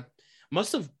like that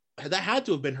had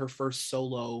to have been her first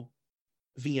solo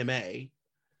VMA.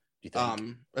 You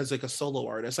think? As like a solo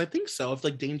artist. I think so. If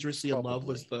like Dangerously in Love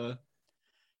was the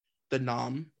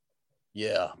nom.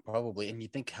 Yeah, probably. And you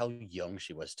think how young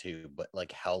she was too, but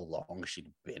like how long she'd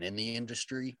been in the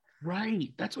industry.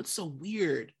 Right. That's what's so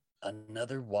weird.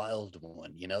 Another wild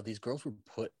one. You know, these girls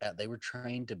were they were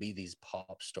trained to be these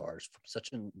pop stars from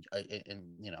such an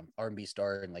you know, R&B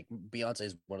star, and like Beyonce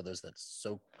is one of those that's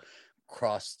so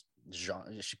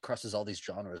she crosses all these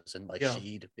genres, and like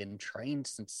she'd been trained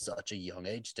since such a young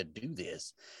age to do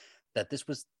this, that this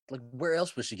was like, where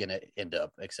else was she gonna end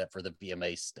up except for the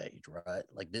VMA stage, right?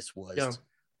 Like this was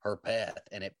her path,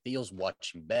 and it feels,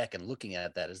 watching back and looking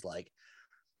at that, is like,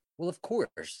 well, of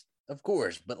course,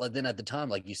 but like then at the time,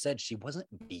 like you said, she wasn't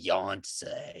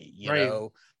Beyonce, you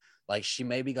know, like she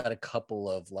maybe got a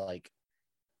couple of like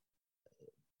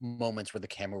moments where the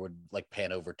camera would like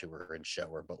pan over to her and show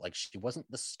her, but like she wasn't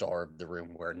the star of the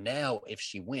room. Where now, if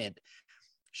she went,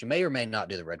 she may or may not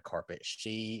do the red carpet.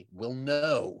 She will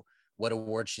know what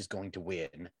award she's going to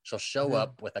win. She'll show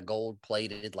up with a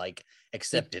gold-plated like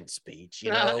acceptance speech,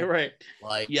 you know, right?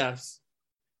 Like, yes,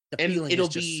 the feeling is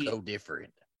just so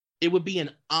different. It would be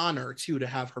an honor too to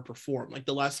have her perform. Like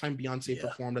the last time Beyonce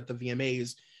performed at the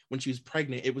VMAs when she was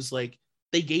pregnant, it was like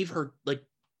they gave her like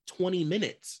 20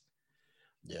 minutes.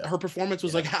 Yeah. Her performance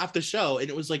was like half the show, and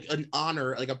it was like an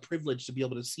honor, like a privilege to be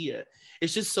able to see it.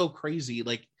 It's just so crazy.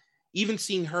 Like even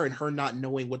seeing her and her not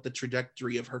knowing what the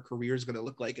trajectory of her career is going to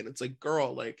look like. And it's like,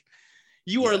 girl, like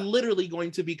you are literally going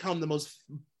to become the most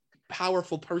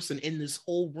powerful person in this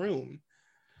whole room.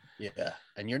 Yeah.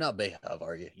 And you're not Behave,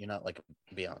 are you? You're not like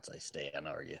a Beyonce stan,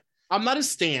 are you? I'm not a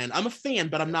stan. I'm a fan,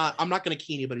 but I'm not going to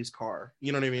key anybody's car.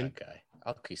 You know what I mean? Okay.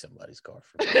 I'll key somebody's car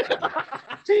for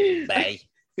me. Bay.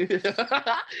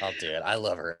 I'll do it. I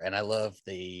love her, and I love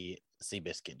the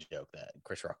Seabiscuit joke that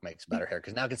Chris Rock makes about her hair,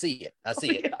 because now I can see it. I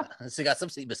see it. She got some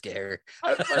Seabiscuit hair.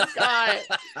 I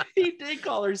forgot. He did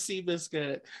call her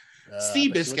Seabiscuit.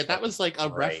 Seabiscuit. That was like a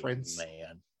reference.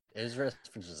 Man, it was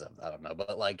references. I don't know,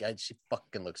 but like she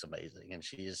fucking looks amazing, and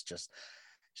she's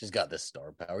got this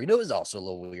star power. You know, what's also a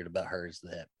little weird about her is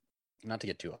that not to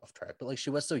get too off track, but like she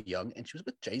was so young, and she was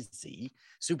with Jay-Z,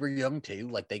 super young too.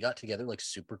 Like they got together like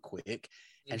super quick,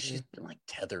 and she's been like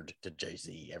tethered to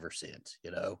Jay-Z ever since,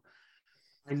 you know?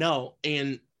 I know.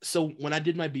 And so when I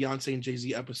did my Beyonce and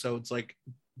Jay-Z episodes, like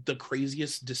the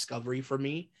craziest discovery for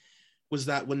me was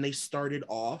that when they started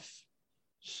off,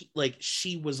 like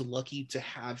she was lucky to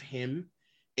have him,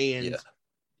 and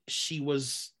she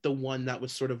was the one that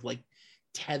was sort of like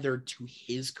tethered to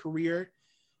his career.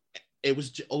 It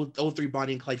was 03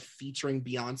 Bonnie and Clyde featuring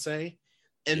Beyonce.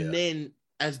 And then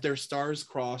as their stars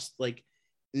crossed, like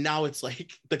now it's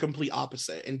like the complete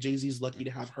opposite. And Jay-Z's lucky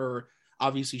to have her.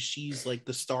 Obviously, she's like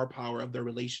the star power of their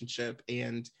relationship.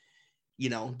 And, you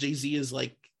know, Jay-Z is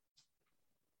like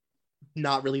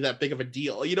not really that big of a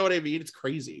deal. You know what I mean? It's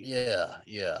crazy.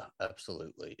 Yeah,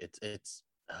 absolutely. It's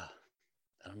I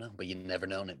don't know, but you never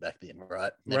known it back then,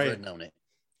 right? Never known it.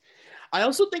 I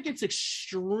also think it's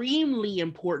extremely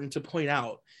important to point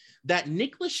out that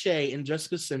Nick Lachey and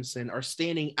Jessica Simpson are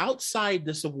standing outside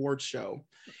this award show.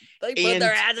 They put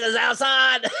their asses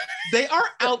outside. They are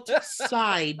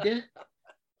outside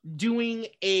doing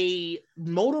a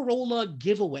Motorola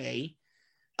giveaway.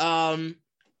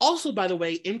 Also, by the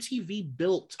way, MTV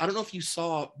built, I don't know if you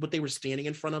saw what they were standing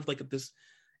in front of, like this,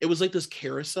 it was like this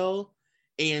carousel,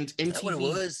 and MTV. Is that what it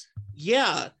was?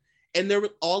 Yeah. And there were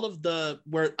all of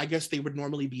where I guess they would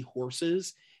normally be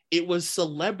horses. It was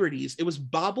celebrities. It was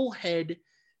bobblehead,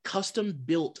 custom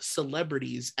built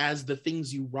celebrities as the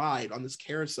things you ride on this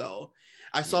carousel.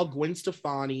 I saw Gwen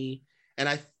Stefani, and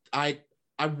I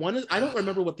don't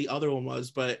remember what the other one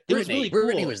was, but it was really cool.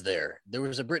 Britney was there. There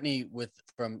was a Britney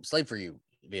from Slave for You.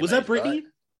 Was that Britney?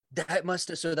 Right? That must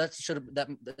have. So that's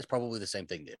probably the same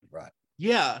thing, then, right?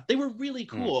 Yeah, they were really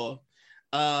cool.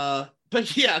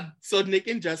 But yeah, so Nick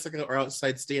and Jessica are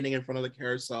outside standing in front of the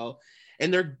carousel,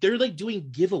 and they're like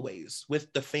doing giveaways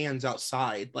with the fans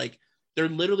outside. Like they're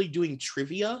literally doing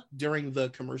trivia during the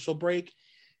commercial break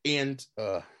and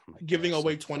giving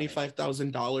away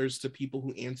 $25,000 to people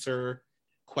who answer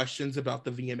questions about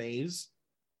the VMAs.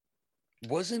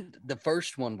 Wasn't the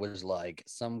first one was like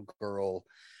some girl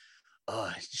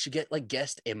she get like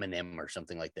guest Eminem or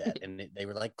something like that, and they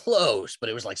were like close, but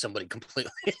it was like somebody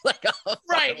completely like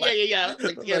right, like, yeah.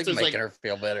 Like, the answer's making her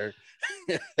feel better.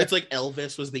 It's like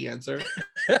Elvis was the answer,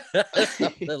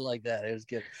 something like that. It was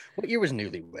good. What year was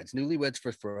Newlyweds? Newlyweds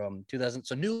was from 2000.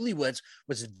 So Newlyweds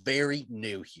was very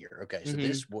new here. Okay, so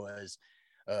this was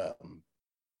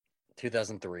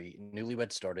 2003.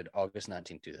 Newlyweds started August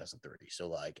 19, 2003. So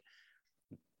like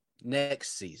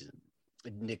next season.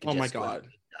 Nick and Jessica,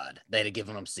 God, they'd have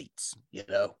given them seats, you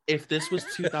know. If this was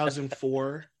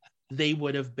 2004, they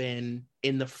would have been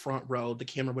in the front row. The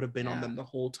camera would have been on them the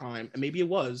whole time, and maybe it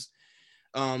was.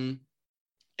 And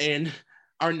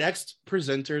our next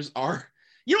presenters are,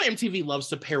 you know, MTV loves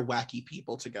to pair wacky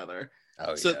people together.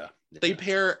 Oh, so yeah. They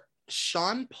pair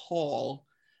Sean Paul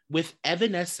with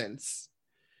Evanescence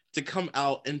to come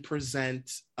out and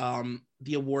present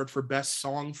the award for Best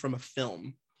Song from a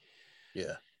Film.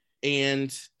 Yeah.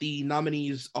 And the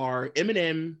nominees are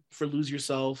Eminem for Lose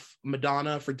Yourself,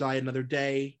 Madonna for Die Another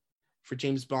Day, for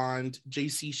James Bond,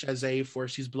 JC Chazé for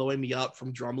She's Blowing Me Up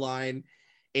from Drumline,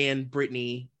 and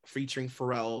Britney featuring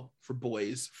Pharrell for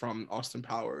Boys from Austin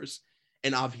Powers.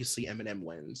 And obviously Eminem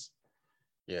wins.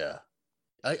 Yeah.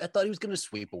 I thought he was going to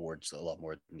sweep awards a lot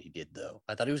more than he did, though.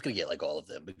 I thought he was going to get like all of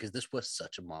them because this was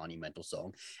such a monumental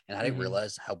song. And I didn't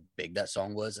realize how big that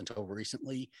song was until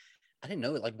recently. I didn't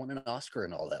know it like won an Oscar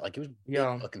and all that. Like it was a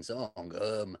big fucking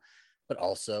song. But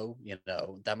also, you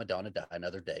know, that Madonna Die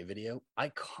Another Day video,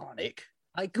 iconic.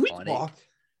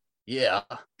 Yeah,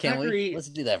 can we? Let's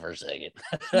do that for a second.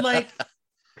 Like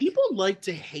people like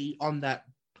to hate on that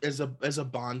as a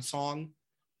Bond song.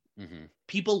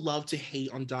 People love to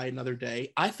hate on Die Another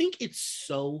Day. I think it's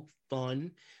so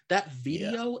fun. That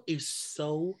video is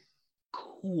so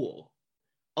cool.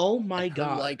 Oh my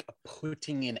God! Like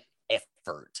putting in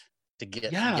effort to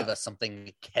give us something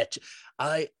to catch.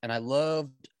 I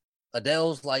loved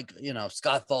Adele's like, you know,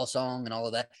 Skyfall song and all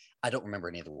of that. I don't remember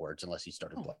any of the words unless you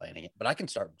started playing it, but I can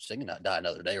start singing Die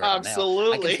Another Day right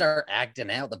now. I can start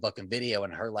acting out the fucking video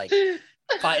and her like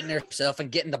fighting herself and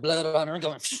getting the blood on her and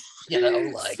going, you know,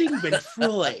 like Sigmund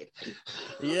Freud.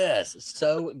 Yes,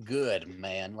 so good,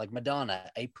 man. Like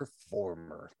Madonna, a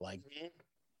performer. Like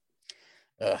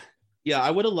yeah,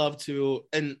 I would have loved to.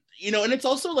 And, you know, and it's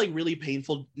also like really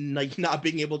painful, like not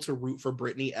being able to root for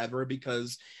Britney ever,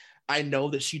 because I know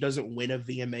that she doesn't win a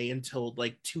VMA until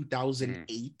like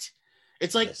 2008.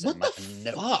 It's like, listen, what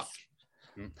the fuck?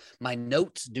 My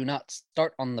notes do not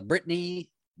start on the Britney.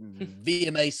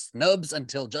 VMA snubs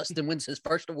until Justin wins his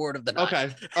first award of the night.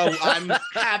 Okay. Oh, I'm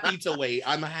happy to wait.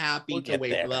 I'm happy to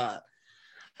wait for that.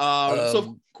 So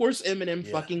of course Eminem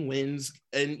fucking wins,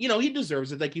 and he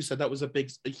deserves it. Like you said, that was a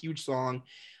huge song.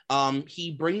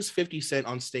 He brings 50 Cent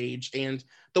on stage, and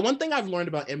the one thing I've learned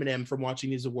about Eminem from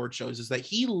watching these award shows is that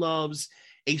he loves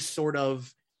a sort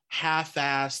of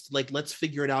half-assed, like, let's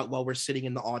figure it out while we're sitting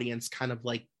in the audience kind of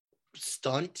like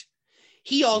stunt.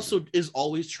 He also is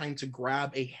always trying to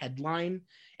grab a headline,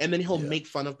 and then he'll make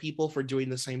fun of people for doing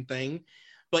the same thing.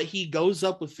 But he goes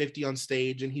up with 50 on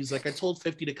stage, and he's like, I told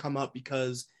 50 to come up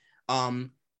because,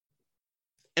 and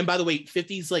by the way,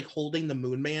 50's like holding the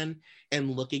Moon Man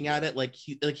and looking at it like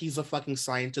he's a fucking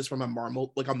scientist from a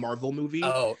Marvel movie.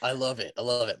 Oh, I love it.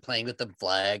 Playing with the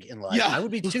flag, and I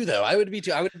would be too, though. I would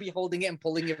be holding it and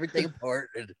pulling everything apart.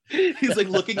 He's like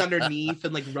looking underneath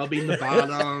and like rubbing the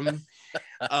bottom.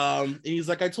 And he's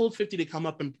like, I told 50 to come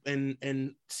up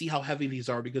and see how heavy these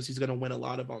are because he's gonna win a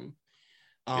lot of them.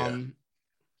 And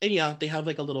they have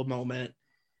like a little moment,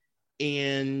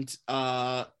 and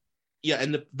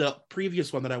and the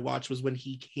previous one that I watched was when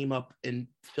he came up and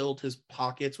filled his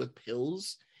pockets with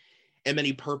pills, and then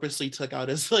he purposely took out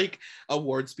his like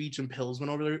award speech, and pills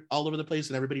went all over the place,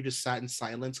 and everybody just sat in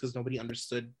silence because nobody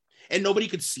understood, and nobody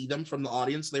could see them from the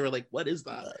audience. They were like, what is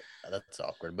that? That's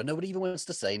awkward. But nobody even wants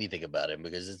to say anything about him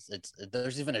because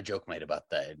there's even a joke made about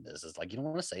that. It's just like, you don't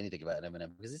want to say anything about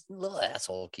Eminem because he's a little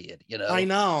asshole kid, I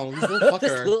know, he's a little fucker.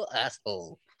 This little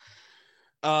asshole.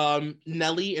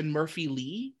 Nelly and Murphy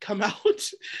Lee come out.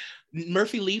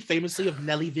 Murphy Lee, famously of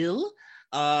Nellyville.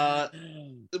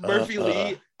 Murphy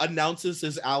Lee announces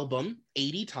his album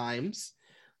 80 times,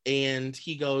 and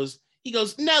he goes,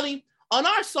 Nelly, on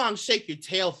our song Shake Your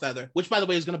Tail Feather, which by the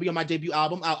way is going to be on my debut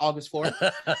album August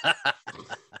 4th.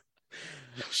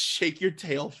 Shake Your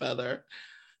Tail Feather.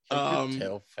 Shake your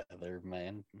tail feather,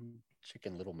 man.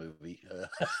 Chicken Little movie.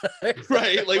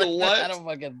 Right, like what? I don't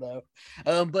fucking know.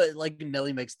 But like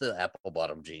Nelly makes the apple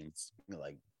bottom jeans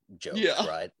like joke,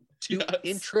 right? To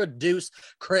introduce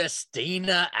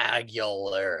Christina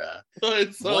Aguilera.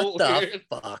 It's so what weird.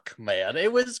 The fuck, man? I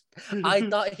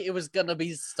thought it was gonna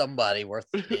be somebody worth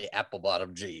the apple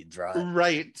bottom jeans, right?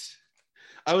 Right.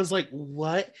 I was like,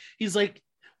 what? He's like,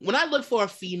 when I look for a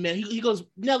female, he goes,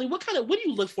 Nelly, what do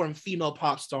you look for in female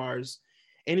pop stars?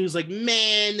 And he was like,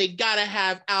 man, they gotta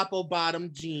have apple bottom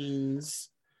jeans.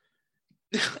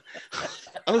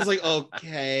 I was like,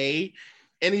 okay.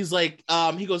 And he's like,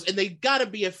 he goes, and they gotta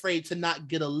be afraid to not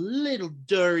get a little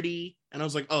dirty. And I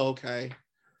was like, oh, okay.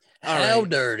 How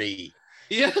dirty?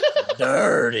 Yeah.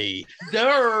 Dirty.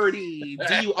 Dirty.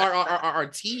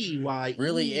 DURRRRTY.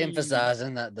 Really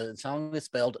emphasizing that the song is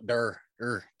spelled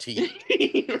dirty.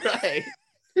 Right.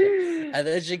 And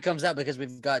then she comes out because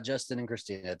we've got Justin and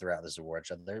Christina throughout this award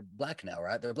show. They're black now,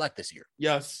 right? They're black this year.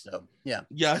 Yes. So yeah.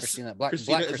 Yes. Christina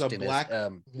is a black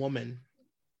woman.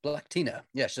 Black Tina.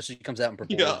 Yeah, so she comes out and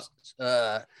performs.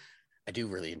 Yeah. I do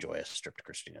really enjoy a stripped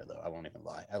Christina, though. I won't even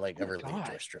lie. I really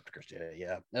enjoy stripped Christina.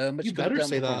 Yeah. But you better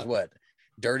say that. What?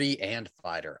 Dirty and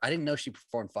Fighter. I didn't know she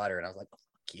performed Fighter, and I was like,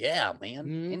 yeah,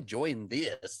 man, enjoying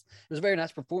this. It was a very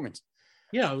nice performance.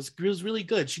 Yeah, it was really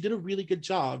good. She did a really good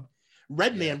job.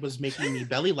 Redman was making me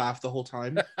belly laugh the whole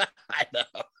time. I know.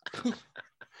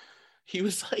 He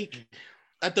was like,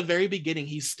 at the very beginning,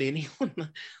 he's standing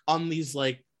on these,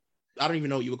 like, I don't even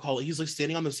know what you would call it. He's like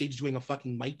standing on the stage doing a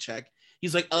fucking mic check.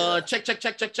 He's like, check,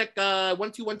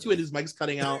 1 2 1 2, and his mic's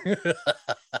cutting out.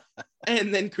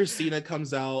 And then Christina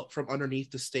comes out from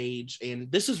underneath the stage,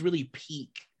 and this is really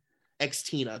peak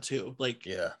X-Tina too. Like,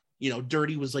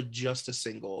 Dirty was like just a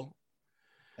single.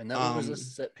 And that was a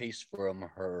set piece from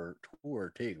her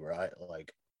tour too, right?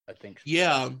 Like, I think.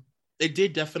 Yeah, it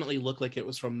did definitely look like it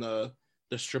was from the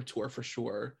strip tour for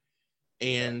sure.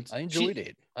 And I enjoyed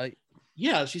it.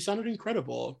 She sounded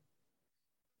incredible.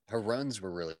 Her runs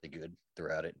were really good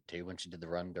throughout it too. When she did the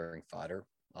run during Fighter,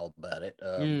 all about it.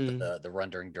 The run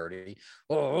during Dirty.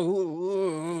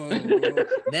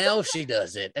 Now she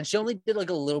does it, and she only did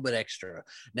like a little bit extra.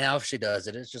 Now if she does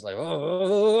it, it's just like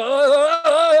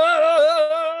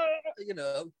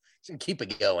keep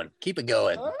it going.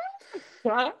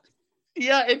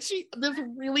 Yeah, and this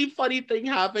really funny thing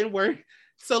happened where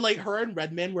like her and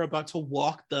Redman were about to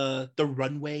walk the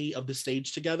runway of the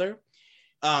stage together,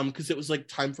 because it was like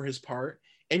time for his part.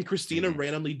 And Christina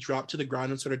randomly dropped to the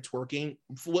ground and started twerking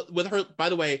with her, by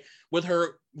the way, with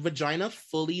her vagina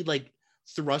fully like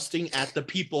thrusting at the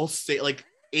people standing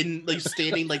like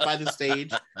standing like by the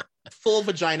stage, full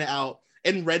vagina out.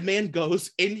 And Redman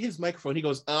goes in his microphone. He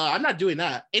goes, I'm not doing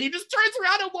that. And he just turns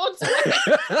around and walks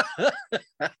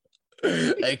away.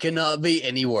 It cannot be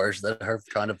any worse than her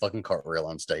trying to fucking cartwheel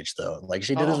on stage, though. Like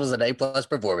she did, this was an A+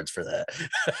 performance for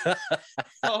that.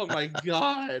 Oh my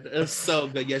god, it's so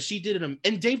good. Yeah, she did it,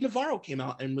 and Dave Navarro came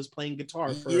out and was playing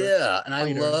guitar for. Yeah, and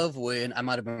later. I love when I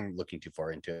might have been looking too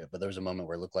far into it, but there was a moment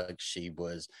where it looked like she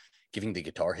was giving the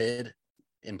guitar head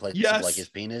in place of like his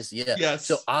penis. Yeah. Yes.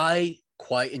 So I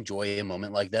quite enjoy a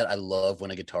moment like that. I love when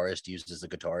a guitarist uses the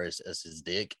guitarist as his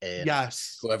dick, and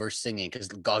whoever's singing, because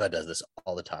Gaga does this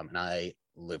all the time, and I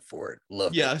live for it.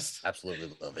 Love it.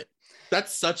 Absolutely love it.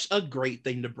 That's such a great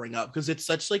thing to bring up because it's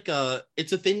such like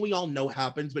it's a thing we all know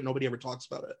happens, but nobody ever talks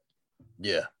about it.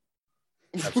 Yeah.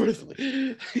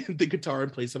 Absolutely. The guitar in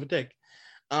place of a dick.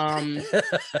 And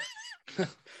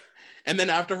then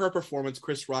after her performance,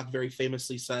 Chris Rock very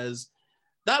famously says,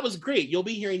 "That was great. You'll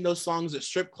be hearing those songs at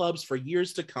strip clubs for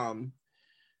years to come."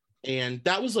 And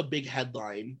that was a big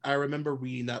headline. I remember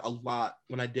reading that a lot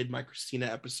when I did my Christina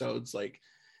episodes. Like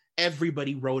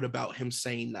everybody wrote about him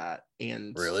saying that.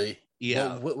 And really? Yeah.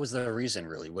 Well, what was the reason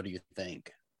really? What do you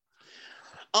think?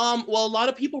 Well, a lot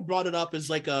of people brought it up as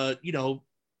like a,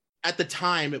 at the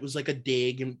time it was like a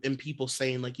dig and people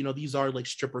saying like, these are like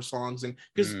stripper songs. And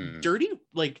because Dirty,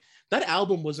 like that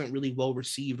album wasn't really well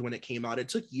received when it came out. It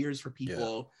took years for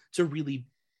people to really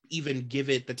even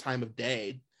give it the time of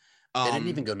day. It didn't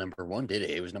even go number one, did it?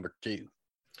 It was number two.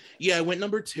 Yeah, it went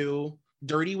number two.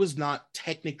 Dirty was not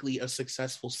technically a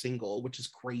successful single, which is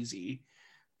crazy.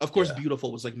 Of course,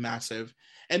 Beautiful was like massive.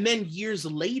 And then years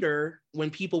later, when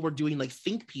people were doing like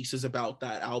think pieces about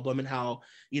that album and how,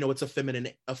 it's a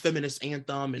feminist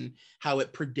anthem and how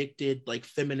it predicted like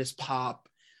feminist pop,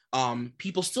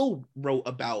 people still wrote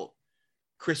about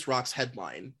Chris Rock's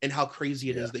headline and how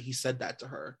crazy it is that he said that to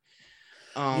her.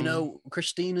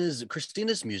 Christina's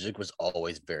music was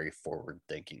always very forward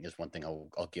thinking is one thing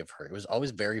I'll give her. It was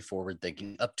always very forward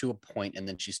thinking up to a point, and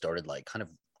then she started like kind of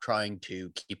trying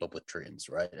to keep up with trends,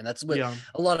 right? And that's what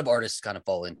a lot of artists kind of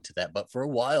fall into that. But for a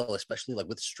while, especially like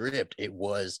with Stripped, it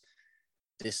was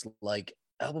this like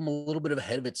album a little bit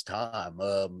ahead of its time.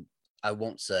 I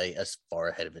won't say as far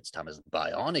ahead of its time as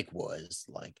Bionic was,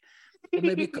 like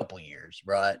maybe a couple years,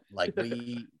 right? Like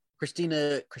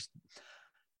Christina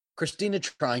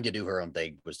trying to do her own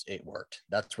thing it worked.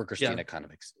 That's where Christina kind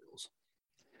of excels.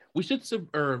 We should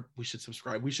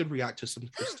subscribe. We should react to some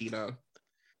Christina.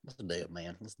 Let's do it,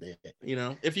 man. Let's do it.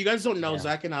 If you guys don't know,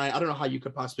 Zach and I don't know how you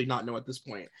could possibly not know at this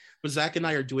point, but Zach and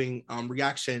I are doing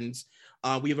reactions.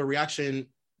 We have a reaction.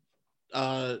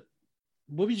 What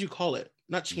would you call it?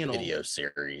 Not channel. Video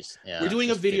series. Yeah. We're doing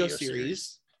a video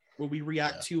series where we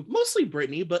react to mostly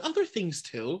Britney, but other things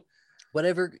too.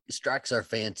 Whatever strikes our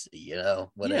fancy,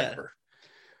 whatever.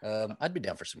 I'd be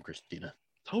down for some Christina.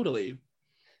 Totally.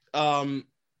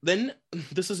 Then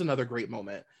this is another great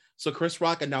moment. So Chris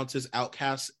Rock announces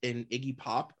Outkast and Iggy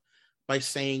Pop by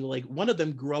saying like one of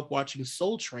them grew up watching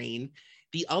Soul Train.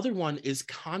 The other one is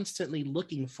constantly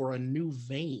looking for a new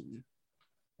vein.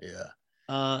 Yeah.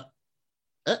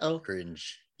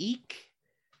 Cringe. Eek.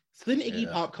 So then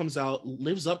Iggy Pop comes out,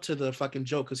 lives up to the fucking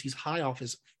joke because he's high off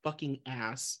his fucking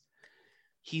ass.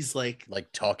 He's like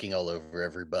talking all over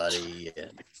everybody.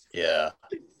 And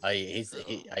I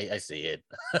see it.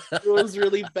 It was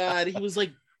really bad. He was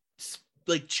like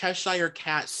Cheshire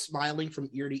Cat smiling from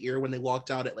ear to ear when they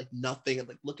walked out at like nothing and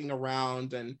like looking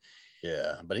around and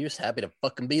but he was happy to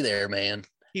fucking be there, man.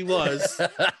 He was.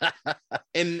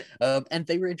 And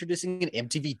they were introducing an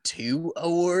MTV2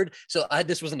 award. So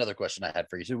this was another question I had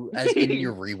for you. So as in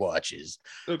your rewatches,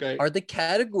 are the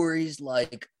categories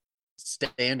like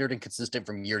standard and consistent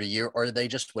from year to year, or are they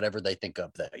just whatever they think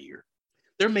of that year?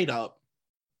 They're made up.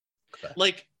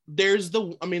 Like there's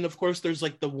of course there's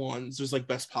like the ones, there's like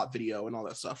best pop video and all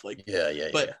that stuff, like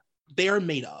but they are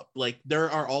made up. Like there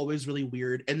are always really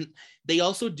weird, and they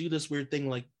also do this weird thing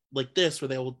like this where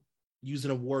they will use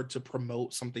an award to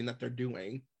promote something that they're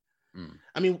doing.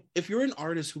 If you're an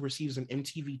artist who receives an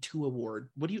MTV2 award,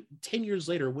 10 years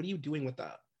later, what are you doing with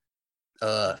that?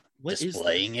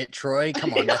 Displaying it, Troy?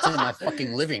 Come on, that's in my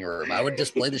fucking living room. I would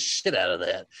display the shit out of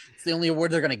that. It's the only award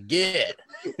they're gonna get.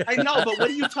 I know, but what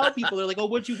do you tell people? They're like, "Oh,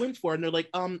 what'd you win for?" And they're like,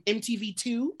 MTV2."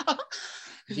 You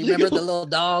remember the little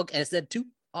dog and it said 2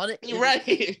 on it?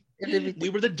 Right. We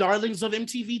were the darlings of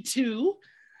MTV2.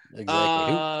 Exactly.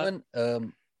 Who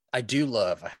won? I do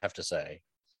love, I have to say,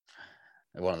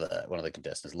 one of the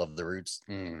contestants, Love the Roots.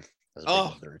 I was a big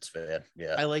Love the Roots fan.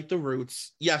 Yeah. I like the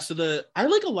Roots. Yeah, so I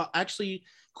like a lot actually.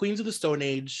 Queens of the Stone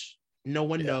Age, No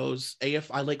One Knows.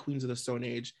 I like Queens of the Stone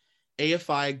Age.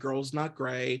 AFI, Girls Not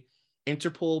Grey,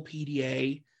 Interpol,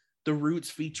 PDA, The Roots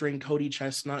featuring Cody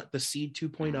Chestnut, The Seed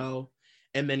 2.0,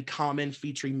 and then Common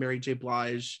featuring Mary J.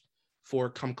 Blige for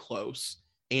Come Close.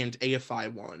 and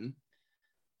AFI won.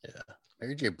 Yeah.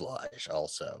 Mary J. Blige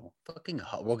also fucking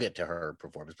hot. We'll get to her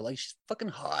performance, but like she's fucking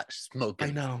hot, smoking.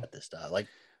 I know. At this time. Like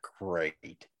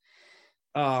great.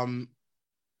 Yeah,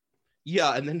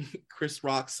 and then Chris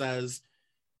Rock says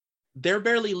they're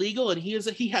barely legal, and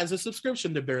he has a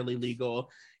subscription to Barely Legal.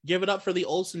 Give it up for the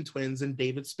Olsen twins and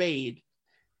David Spade.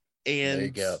 And there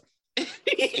you go.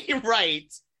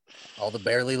 Right. All the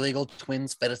Barely Legal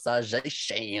twins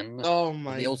fetishization. Oh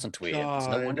my the Olsen twins.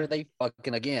 God. No wonder they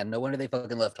fucking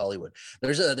left Hollywood.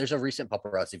 There's a recent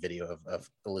paparazzi video of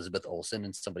Elizabeth Olsen,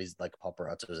 and somebody's like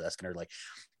paparazzi was asking her like,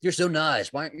 "You're so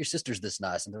nice. Why aren't your sisters this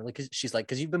nice?" And they're like, she's like,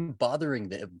 "Because you've been bothering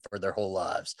them for their whole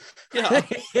lives." Yeah.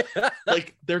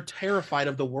 Like they're terrified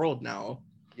of the world now.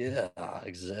 Yeah,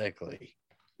 exactly.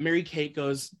 Mary Kate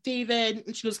goes, David,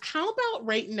 and she goes, how about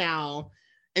right now,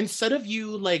 instead of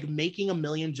you like making a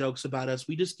million jokes about us,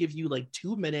 we just give you like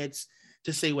 2 minutes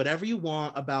to say whatever you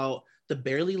want about the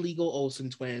Barely Legal Olsen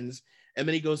twins. And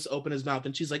then he goes to open his mouth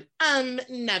and she's like,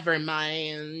 never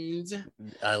mind.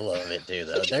 I love it too,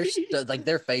 though. They're like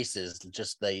their faces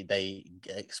just they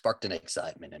sparked an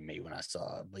excitement in me when I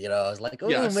saw it. You know, I was like, oh,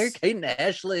 yes. Mary Kate and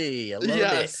Ashley. I love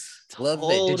it. Love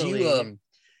totally. It.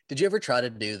 Did you ever try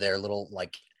to do their little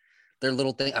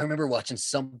thing? I remember watching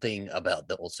something about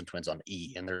the Olsen twins on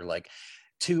E, and they're like,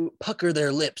 to pucker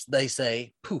their lips, they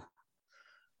say poo.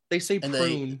 They say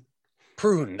prune.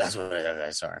 Prune. That's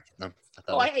what sorry.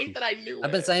 I hate that I knew it.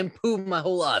 I've been saying poo my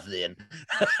whole life then.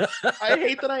 I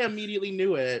hate that I immediately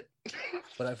knew it.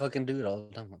 But I fucking do it all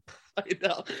the time.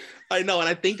 I know. And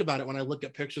I think about it when I look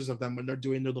at pictures of them when they're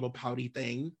doing their little pouty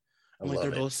thing. I'm like,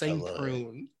 they're both saying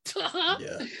prune.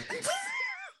 Yeah.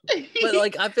 But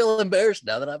like, I feel embarrassed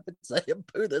now that I've been saying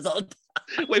poo this all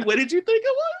time. Wait, what did you think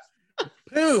it was?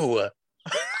 Poo.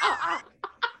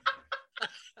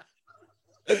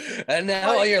 And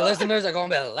now all your listeners are going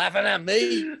to be laughing at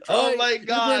me. Oh my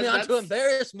God. You're to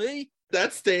embarrass me.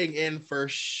 That's staying in for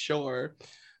sure.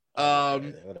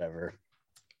 Whatever.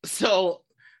 So,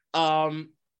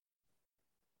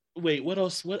 wait, what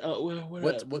else?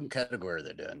 What category are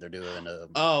they doing? They're doing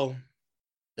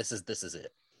this is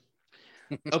it.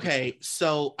 Okay,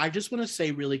 so I just want to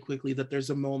say really quickly that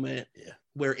there's a moment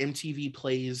where MTV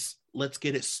plays Let's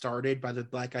Get It Started by the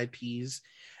Black Eyed Peas,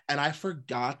 and I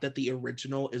forgot that the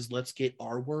original is Let's Get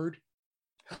Our Word.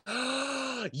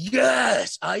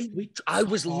 Yes, I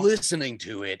was listening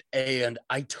to it, and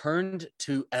I turned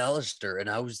to Alistair, and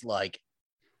I was like,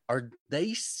 are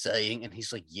they saying? And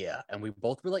he's like, yeah, and we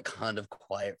both were like kind of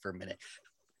quiet for a minute.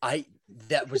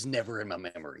 That was never in my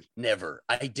memory. Never.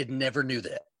 I never knew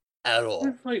that at all.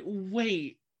 It's like,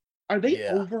 wait, are they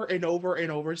over and over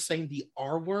and over saying the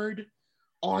R word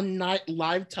on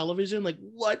live television? Like,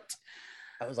 what?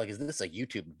 I was like, is this a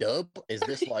YouTube dub? Is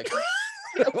this like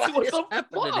what is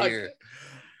happening here?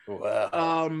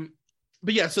 Wow.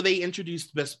 But yeah, so they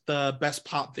introduced the best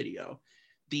pop video.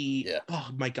 Oh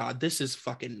my God, this is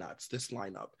fucking nuts, this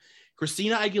lineup.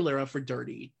 Christina Aguilera for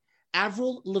Dirty,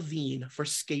 Avril Lavigne for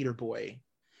Skater Boy,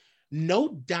 No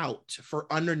Doubt for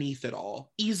Underneath It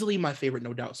All, easily my favorite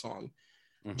No Doubt song.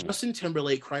 Mm-hmm. Justin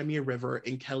Timberlake, Cry Me a River,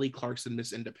 and Kelly Clarkson,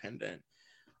 Miss Independent.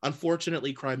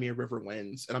 Unfortunately, Cry Me a River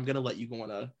wins, and I'm gonna let you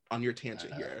go on your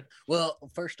tangent here. Well,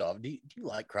 first off, do you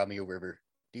like Cry Me a River?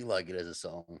 Do you like it as a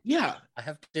song? Yeah, I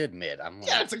have to admit,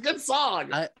 it's a good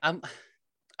song.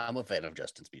 I'm a fan of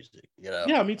Justin's music. You know,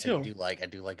 yeah, me too. I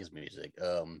do like his music.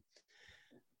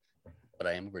 But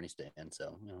I am a Britney stan,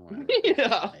 so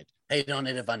hate on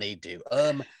it if I need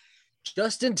to.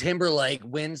 Justin Timberlake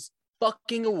wins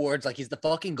fucking awards like he's the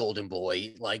fucking golden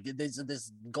boy, like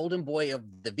this golden boy of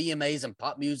the VMAs and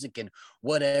pop music and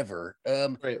whatever.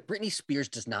 Right. Britney Spears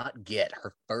does not get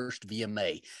her first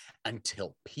VMA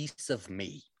until Piece of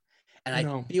Me, and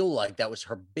I feel like that was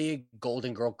her big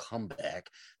Golden Girl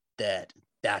comeback.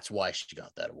 That's why she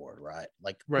got that award, right?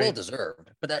 Like, well deserved,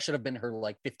 but that should have been her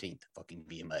like 15th fucking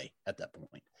VMA at that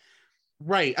point.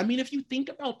 Right. I mean, if you think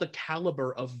about the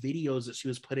caliber of videos that she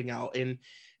was putting out, and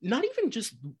not even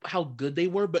just how good they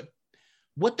were, but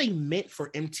what they meant for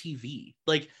MTV.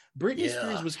 Like, Britney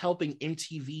Spears was helping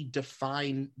MTV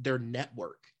define their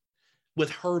network with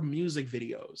her music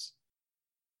videos.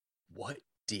 What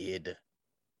did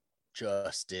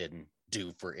Justin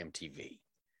do for MTV?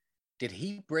 Did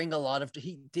he bring a lot of did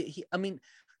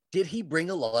he bring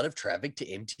a lot of traffic to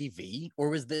MTV, or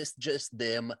was this just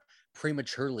them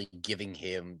prematurely giving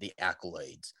him the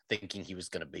accolades, thinking he was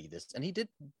going to be this? And he did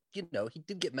get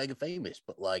mega famous,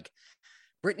 but like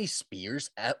Britney Spears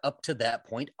up to that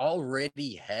point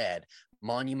already had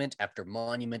monument after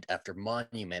monument after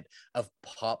monument of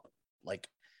pop like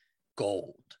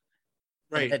gold.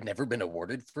 and Right. had never been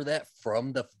awarded for that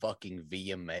from the fucking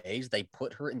VMAs. They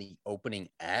put her in the opening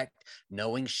act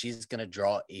knowing she's going to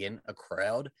draw in a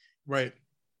crowd Right.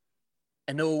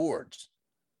 and no awards.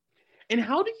 And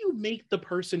how do you make the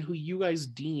person who you guys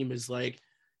deem is like,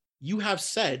 you have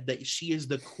said that she is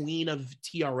the queen of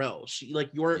TRL. She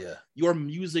like your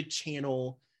music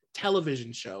channel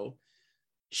television show.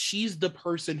 She's the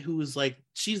person who is like,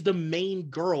 she's the main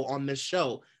girl on this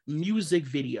show. Music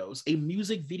videos, a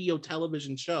music video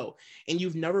television show. And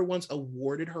you've never once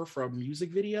awarded her for a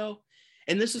music video.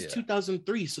 And this is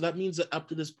 2003. So that means that up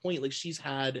to this point, like she's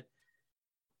had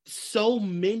so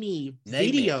many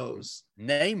videos.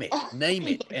 Name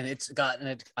it. And it's got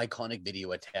an iconic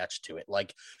video attached to it.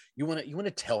 Like you want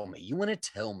to tell me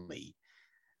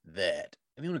that,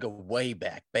 I mean, want to go way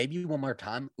back. Baby One More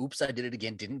Time, Oops, I Did It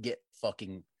Again didn't get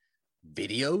fucking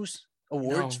videos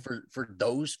awards for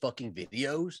those fucking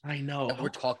videos. I know. That were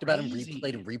talked about and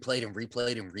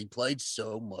replayed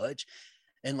so much.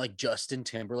 And like Justin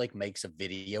Timberlake makes a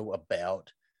video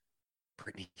about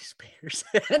Britney Spears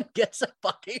and gets a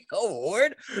fucking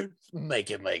award. Make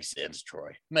it make sense,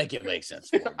 Troy. Make it make sense.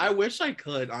 I wish I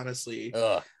could, honestly.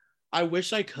 I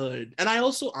wish I could. And I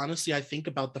also honestly, I think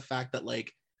about the fact that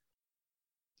like,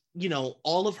 you know,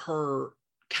 all of her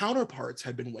counterparts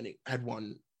had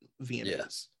won VMAs. Yeah.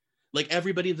 Like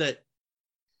everybody that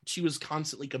she was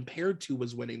constantly compared to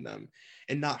was winning them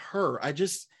and not her. It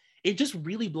just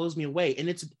really blows me away. And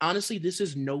it's honestly, this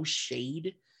is no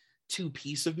shade to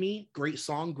Piece of Me. Great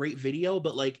song, great video.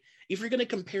 But like, if you're going to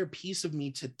compare Piece of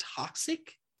Me to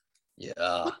Toxic,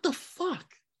 what the fuck?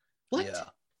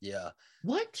 What? Yeah.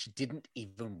 What? She didn't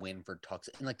even win for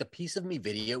Toxic. And like the Piece of Me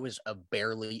video is a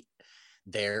barely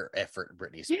their effort,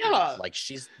 Britney Spears. Yeah. Like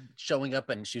she's showing up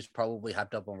and she's probably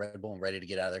hyped up on Red Bull and ready to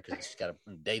get out of there because she's got a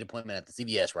date appointment at the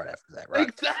CVS right after that, right?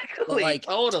 Exactly. But like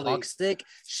totally. Toxic,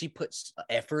 she puts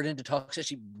effort into Toxic.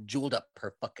 She jeweled up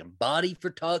her fucking body for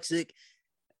Toxic.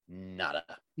 Not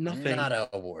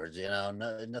awards, you know,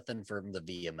 nothing from the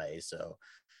VMAs. So,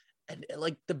 and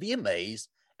like the VMAs,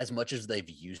 as much as they've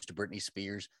used Britney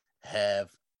Spears, have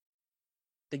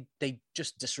they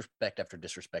just disrespect after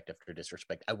disrespect after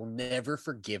disrespect. I will never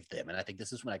forgive them, and I think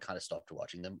this is when I kind of stopped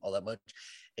watching them all that much.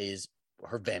 Is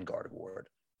her Vanguard Award,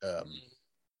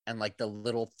 and like the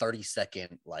little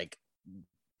 30-second like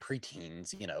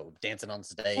preteens, you know, dancing on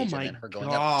stage, and then her going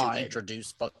up to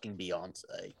introduce fucking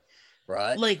Beyonce.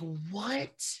 Right? Like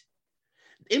what?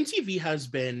 MTV has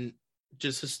been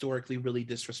just historically really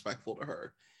disrespectful to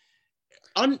her.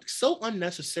 So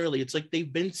unnecessarily. It's like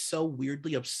they've been so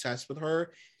weirdly obsessed with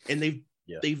her, and they've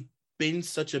been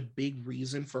such a big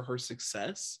reason for her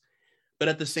success. But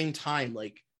at the same time,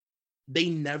 like they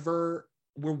never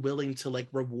were willing to like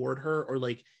reward her or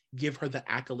like give her the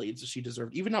accolades that she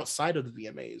deserved, even outside of the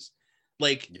VMAs.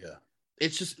 Like,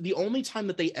 it's just the only time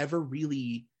that they ever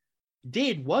really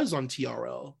did was on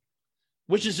TRL,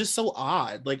 which is just so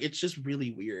odd. Like it's just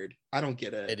really weird. I don't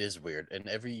get it. It is weird. And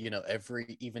every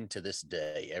even to this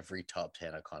day, every top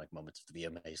 10 iconic moments of the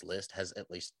VMAs list has at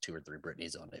least 2 or 3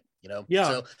 Britneys on it, you know? Yeah.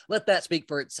 So let that speak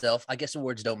for itself. I guess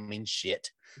awards don't mean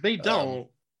shit. They don't.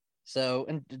 So,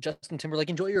 and Justin Timberlake,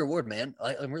 enjoy your award, man.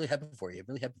 I'm really happy for you. I'm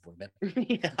really happy for you, man.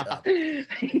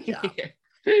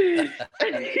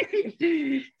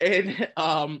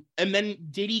 And then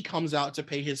Diddy comes out to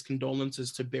pay his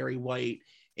condolences to Barry White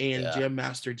and Jam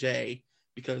Master Jay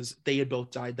because they had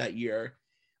both died that year.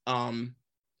 And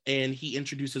he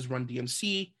introduces Run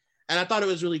DMC, and I thought it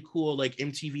was really cool. Like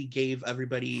MTV gave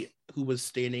everybody who was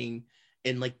standing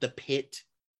in like the pit,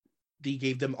 they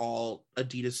gave them all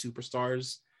Adidas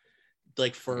Superstars,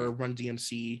 like for Run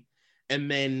DMC.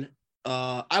 And then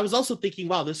I was also thinking,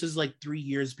 wow, this is like 3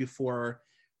 years before.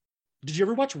 Did you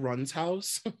ever watch Run's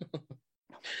House?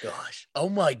 Oh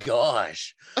my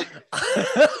gosh.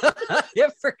 I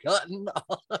have forgotten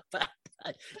all about that.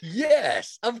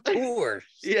 Yes, of course.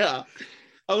 Yeah.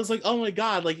 I was like, oh my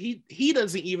God, like he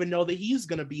doesn't even know that he's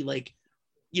gonna be like,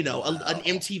 you know, an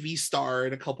MTV star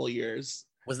in a couple of years.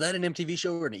 Was that an MTV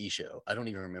show or an E show? I don't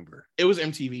even remember. It was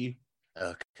MTV.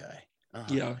 Okay. Oh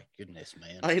yeah. My goodness,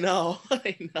 man. I know.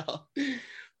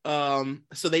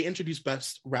 So they introduced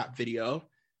Best Rap Video,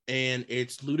 and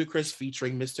it's Ludacris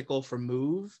featuring Mystical for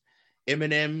Move,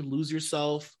 Eminem, Lose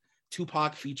Yourself,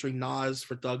 Tupac featuring Nas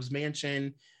for Thug's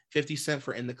Mansion, 50 Cent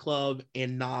for In the Club,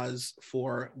 and Nas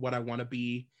for What I Want to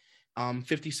Be.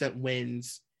 50 Cent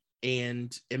wins,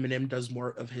 and Eminem does more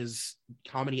of his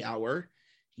comedy hour.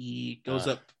 He goes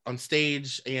up on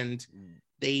stage, and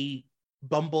they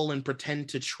bumble and pretend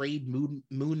to trade moon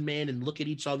men and look at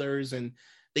each other's, and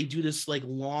they do this like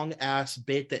long ass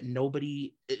bit that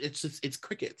nobody, it's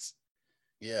crickets.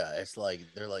 Yeah, it's like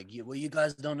they're like, what you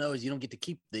guys don't know is you don't get to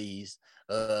keep these.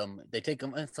 They take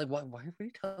them. It's like, why are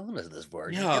you telling us this for?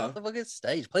 Just get Yeah. off the fucking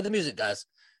stage. Play the music, guys.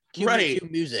 Right. Cue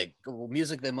music. We'll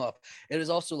music them up. It is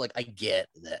also like I get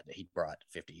that he brought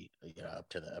 50, up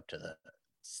to the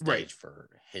stage Right. for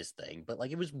his thing, but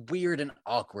like it was weird and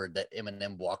awkward that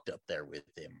Eminem walked up there with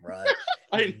him, right?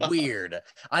 I know. Weird.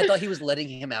 I thought he was letting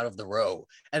him out of the row,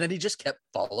 and then he just kept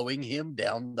following him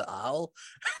down the aisle.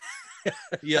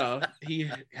 Yeah, he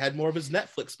had more of his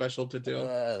Netflix special to do.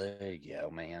 There you go,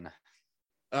 man.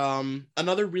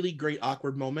 Another really great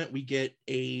awkward moment. We get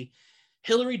a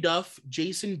Hilary Duff,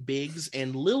 Jason Biggs,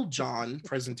 and Lil Jon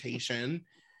presentation,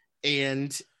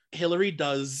 and Hilary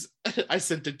does. I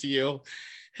sent it to you.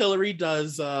 Hilary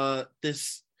does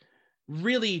this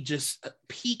really just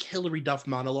peak Hilary Duff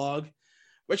monologue,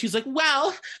 where she's like,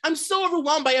 "Well, I'm so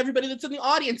overwhelmed by everybody that's in the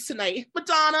audience tonight.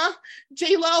 Madonna,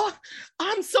 J-Lo,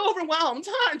 I'm so overwhelmed."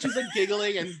 And she's like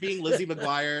giggling and being Lizzie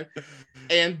McGuire.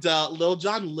 And Lil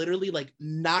Jon literally like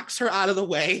knocks her out of the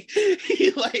way.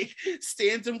 He like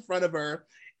stands in front of her.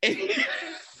 And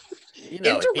he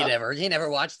never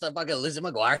watched the fucking Lizzie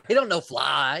McGuire. He don't know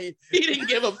Fly. He didn't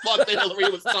give a fuck that Hilary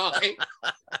was talking.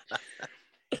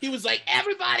 He was like,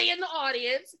 "Everybody in the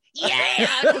audience,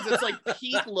 yeah," because it's like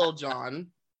peak Lil Jon.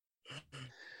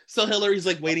 So Hilary's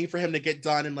like waiting for him to get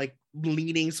done and like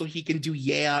leaning so he can do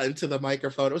 "yeah" into the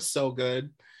microphone. It was so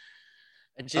good.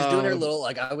 And she's doing her little,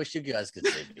 like, I wish you guys could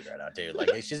see me right now, dude.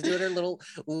 Like, she's doing her little,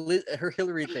 her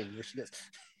Hillary thing where she goes,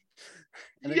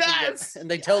 and yes,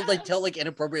 and they tell like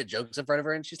inappropriate jokes in front of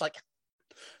her, and she's like,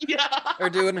 yeah, or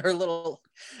doing her little,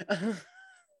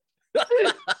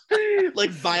 like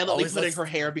violently putting her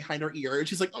hair behind her ear, and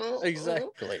she's like, "Oh,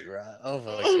 exactly right." Oh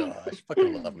my gosh,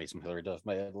 fucking love me some Hillary Duff,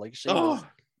 man. Like she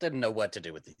didn't know what to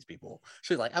do with these people.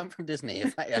 She's like, "I'm from Disney.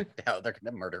 If I act out, they're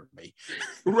gonna murder me."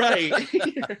 Right.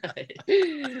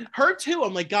 Her too.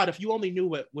 I'm like, God, if you only knew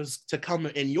what was to come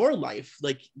in your life,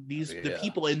 like the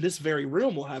people in this very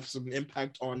room will have some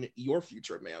impact on your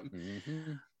future,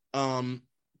 man. Mm-hmm.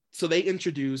 So they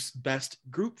introduce best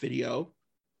group video,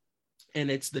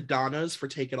 and it's the Donnas for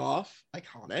Take It Off,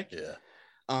 iconic. Yeah.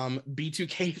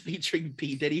 B2K featuring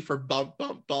P Diddy for Bump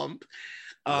Bump Bump.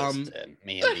 Listen,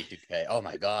 me and B2K. Oh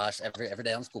my gosh, every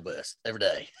day on school bus, every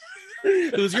day.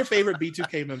 Who's your favorite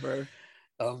B2K member?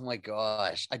 Oh my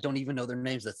gosh, I don't even know their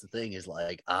names. That's the thing, is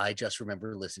like I just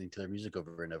remember listening to their music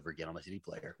over and over again on my CD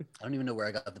player. I don't even know where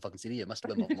I got the fucking CD. It must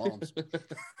have been my mom's.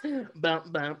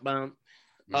 Bump Bump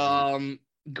Bump.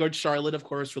 Good Charlotte, of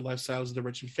course, for Lifestyles of the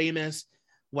Rich and Famous.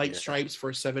 White Stripes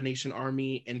for Seven Nation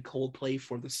Army, and Coldplay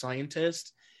for The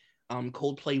Scientist.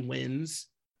 Coldplay wins,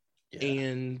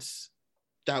 and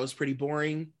that was pretty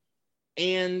boring.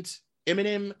 And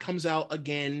Eminem comes out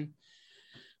again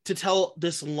to tell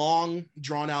this long,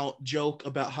 drawn-out joke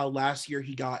about how last year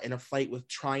he got in a fight with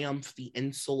Triumph, the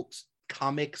insult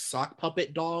comic sock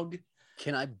puppet dog.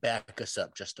 Can I back us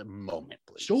up just a moment,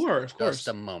 please? Sure, of course. Just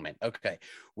a moment. Okay.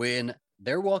 When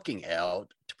they're walking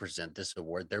out to present this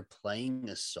award, they're playing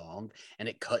a song, and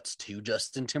it cuts to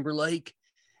Justin Timberlake,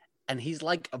 and he's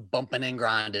like bumping and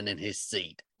grinding in his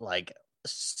seat. Like,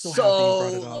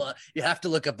 so you have to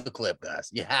look up the clip, guys.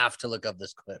 You have to look up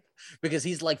this clip, because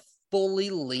he's like fully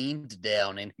leaned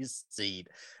down in his seat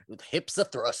with hips a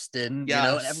thrusting, and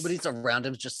everybody's around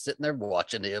him just sitting there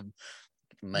watching him.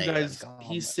 Man, you guys,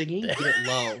 he's singing Get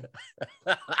Low.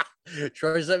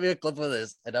 Troy sent me a clip of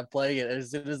this, and I'm playing it. And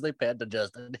as soon as they pan to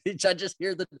Justin, I just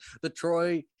hear the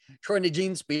Troy and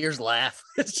Eugene Spears laugh.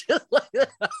 It's just like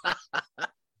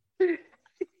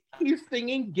he's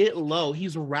singing Get Low.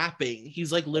 He's rapping.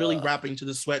 He's like literally rapping to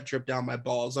the sweat drip down my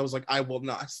balls. I was like, I will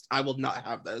not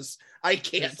have this. I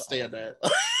can't stand it.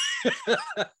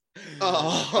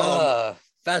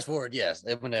 Fast forward, yes,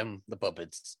 Eminem, the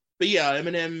puppets. But yeah,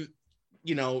 Eminem,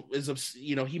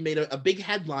 he made a big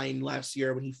headline last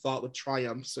year when he fought with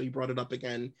Triumph, so he brought it up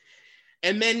again.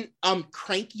 And then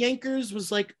Crank Yankers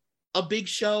was like a big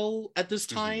show at this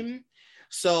time. Mm-hmm.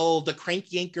 So the Crank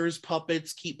Yankers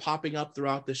puppets keep popping up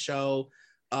throughout the show.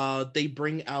 They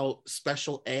bring out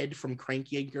Special Ed from Crank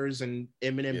Yankers, and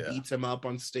Eminem beats him up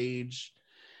on stage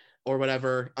or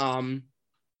whatever. And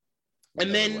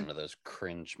then one of those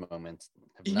cringe moments.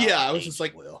 I was just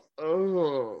like,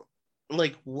 oh,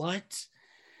 like what?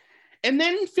 And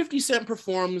then 50 Cent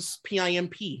performs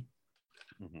PIMP.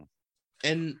 Mm-hmm.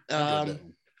 And that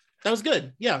was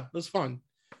good. Yeah, it was fun.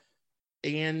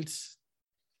 And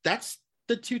that's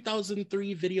the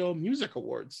 2003 Video Music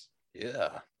Awards.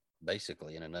 Yeah,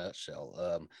 basically in a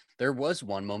nutshell. There was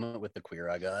one moment with the Queer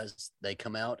Eye guys. They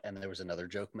come out, and there was another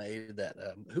joke made that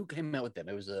who came out with them?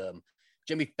 It was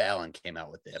Jimmy Fallon came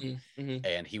out with them, Mm-hmm.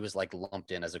 and he was like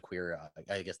lumped in as a queer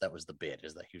eye. I guess that was the bit,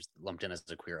 is that he was lumped in as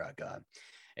a queer eye guy.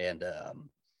 And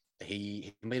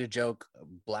he made a joke,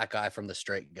 black eye from the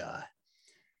straight guy.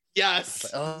 Yes.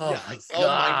 Like, oh, yes. my Oh my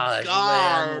gosh,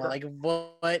 god. man. Like,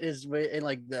 what is, and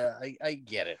like, I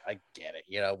get it.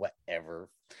 You know, whatever.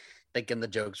 Thinking the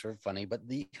jokes were funny, but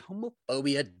the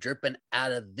homophobia dripping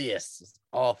out of this is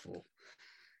awful.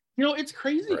 You know, it's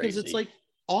crazy because it's like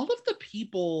all of the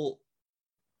people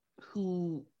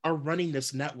who are running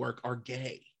this network are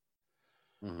gay.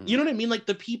 Mm-hmm. You know what I mean? Like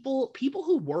the people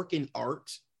who work in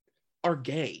art are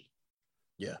gay.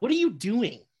 Yeah. What are you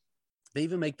doing? They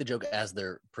even make the joke as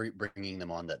they're bringing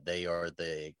them on that they are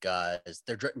the guys.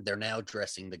 They're now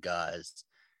dressing the guys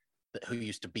who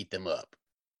used to beat them up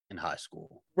in high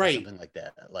school, right? Something like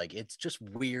that. Like, it's just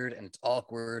weird and it's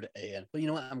awkward. But you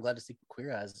know what? I'm glad to see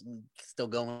Queer Eyes still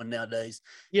going nowadays.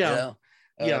 Yeah. You know?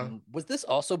 Yeah. Was this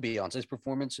also Beyonce's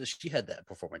performance? She had that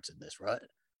performance in this, right?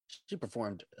 She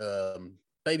performed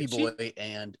Baby Boy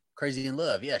and Crazy in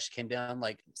Love. Yeah, she came down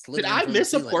like. Did I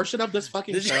miss a portion of this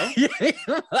fucking show?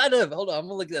 Yeah, I know. Hold on, I'm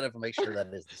gonna look that up and make sure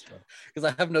that is this one,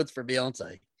 because I have notes for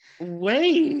Beyonce.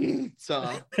 Wait.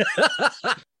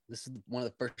 This is one of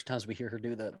the first times we hear her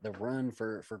do the run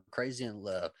for Crazy in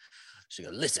Love. She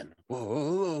goes, listen.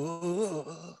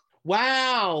 Whoa.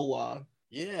 Wow.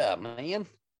 Yeah, man.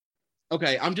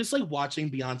 Okay, I'm just like watching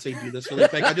Beyonce do this really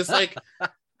quick.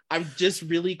 I'm just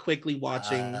really quickly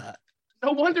watching.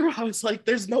 No wonder I was like,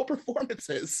 there's no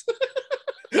performances.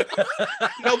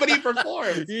 Nobody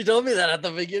performed. You told me that at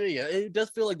the beginning. It does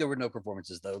feel like there were no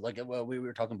performances though. Like, well, we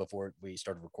were talking before we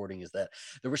started recording, is that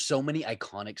there were so many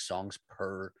iconic songs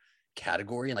per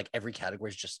category, and like every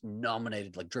category is just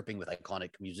nominated, like dripping with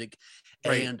iconic music.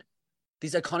 Right. And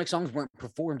these iconic songs weren't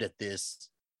performed at this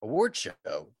award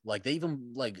show. Like they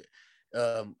even like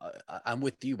I'm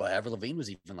With You by Avril Lavigne was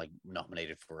even like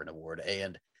nominated for an award,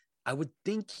 and I would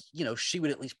think, you know, she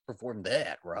would at least perform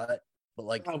that, right? But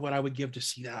like, what I would give to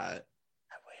see that.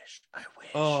 I wish.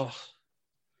 Oh,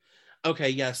 okay.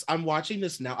 Yes, I'm watching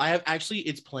this now. I have actually,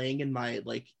 it's playing in my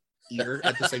like ear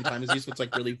at the same time as you, so it's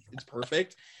like really, it's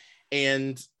perfect.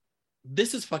 And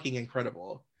this is fucking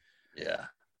incredible. Yeah.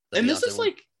 And this is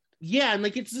like, yeah, and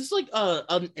like it's this like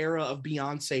an era of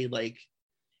Beyonce like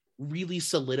really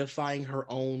solidifying her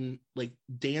own like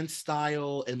dance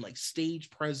style and like stage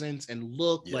presence and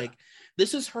look. Yeah. Like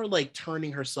this is her like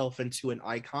turning herself into an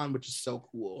icon, which is so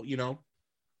cool, you know?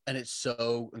 And it's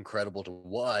so incredible to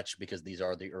watch because these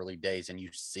are the early days, and you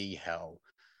see how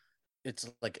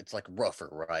it's like rougher,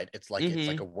 right? It's like it's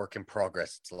like a work in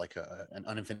progress. It's like an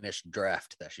unfinished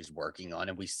draft that she's working on,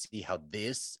 and we see how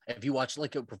this. If you watch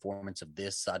like a performance of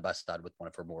this side by side with one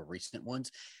of her more recent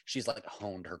ones, she's like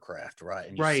honed her craft, right?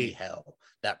 And you see how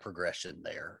that progression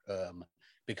there,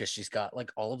 because she's got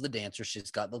like all of the dancers,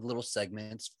 she's got the little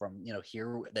segments from, you know,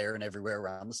 here, there, and everywhere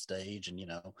around the stage, and you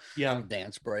know,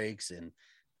 dance breaks, and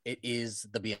it is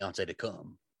the Beyonce to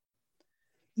come.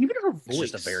 Even her voice.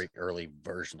 It's just a very early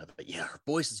version of it. Yeah, her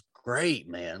voice is great,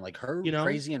 man. Like her, you know,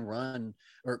 Crazy in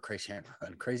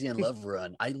Love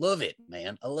run. I love it,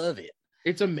 man. I love it.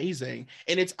 It's amazing.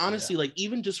 And it's honestly like,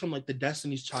 even just from like the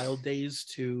Destiny's Child days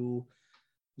to,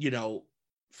 you know,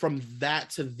 from that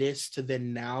to this to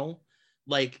then now,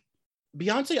 like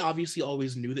Beyonce obviously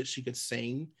always knew that she could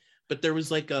sing, but there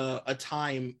was like a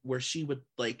time where she would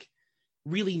like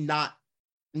really not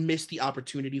miss the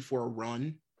opportunity for a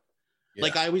run. Yeah.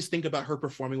 Like I always think about her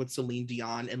performing with Celine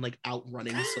Dion and like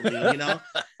outrunning Celine, you know?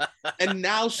 And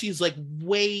now she's like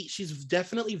she's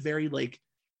definitely very like,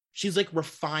 she's like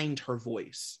refined her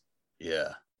voice.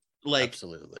 Yeah. Like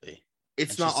absolutely.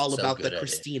 It's not all about the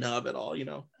Christina of it all, you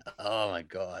know? Oh my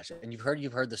gosh. And you've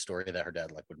heard the story that her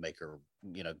dad like would make her,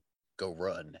 you know, go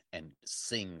run and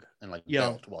sing and like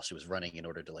belt while she was running in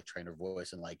order to like train her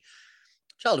voice, and like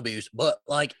child abuse, but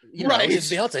like, you know,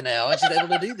 she's Beyonce now and she's able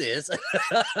to do this.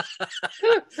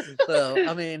 So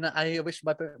I mean, I wish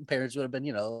my parents would have been,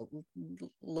 you know, a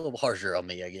little harsher on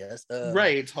me, I guess.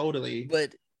 Right, totally.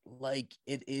 But like,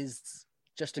 it is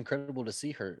just incredible to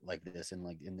see her like this and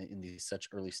like in these such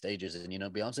early stages. And you know,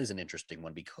 Beyonce is an interesting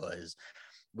one because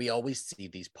we always see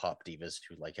these pop divas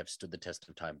who like have stood the test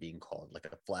of time being called like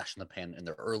a flash in the pan in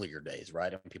their earlier days,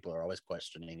 right? And people are always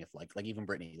questioning if like even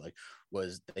Britney, like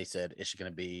they said, is she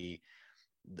going to be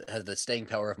has the staying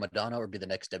power of Madonna or be the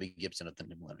next Debbie Gibson of the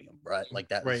millennium, right? Like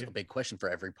that was a big question for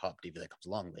every pop diva that comes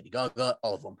along. Lady Gaga,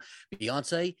 all of them.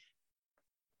 Beyonce,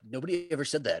 nobody ever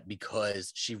said that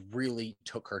because she really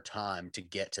took her time to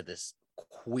get to this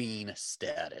queen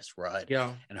status, right?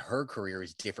 Yeah. And her career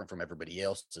is different from everybody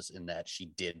else's in that she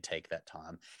did take that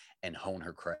time and hone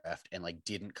her craft and like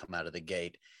didn't come out of the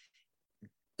gate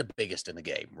the biggest in the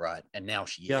game, right? And now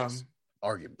she Yeah. is,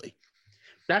 arguably.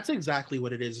 That's exactly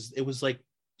what it is. It was like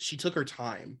she took her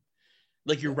time.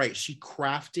 Like, you're right. She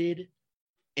crafted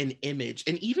an image.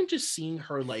 And even just seeing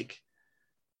her, like,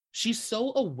 she's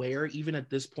so aware, even at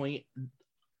this point,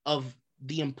 of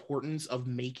the importance of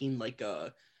making like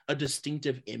a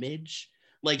distinctive image.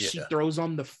 Like, she throws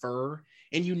on the fur,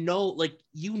 and as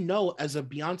a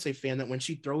Beyonce fan, that when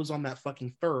she throws on that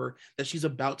fucking fur, that she's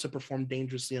about to perform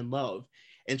Dangerously in Love,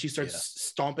 and she starts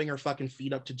stomping her fucking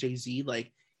feet up to Jay-Z.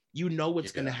 Like,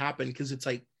 what's going to happen, because it's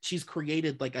like she's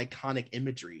created like iconic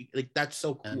imagery. Like, that's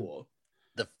so cool. And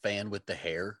the fan with the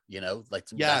hair, like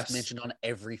that's mentioned on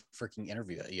every freaking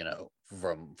interview,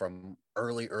 from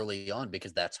early on,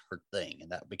 because that's her thing,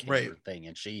 and that became her thing.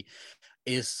 And she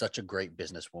is such a great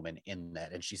businesswoman in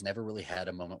that, and she's never really had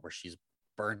a moment where she's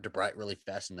burned bright really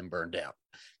fast and then burned out,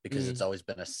 because it's always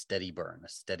been a steady burn, a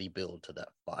steady build to that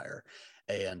fire.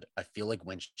 And I feel like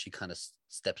when she kind of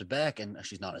steps back and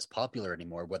she's not as popular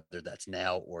anymore, whether that's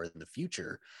now or in the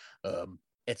future,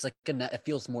 it's like it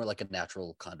feels more like a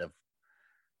natural kind of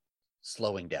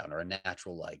slowing down, or a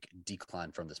natural like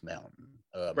decline from this mountain,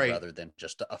 rather than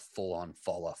just a full-on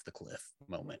fall off the cliff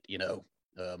moment,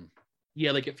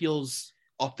 like it feels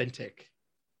authentic.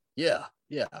 Yeah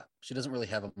she doesn't really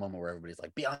have a moment where everybody's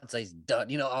like, Beyonce's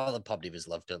done. All the pop divas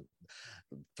love to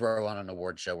throw on an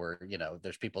award show where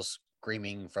there's people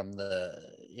screaming from the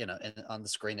and on the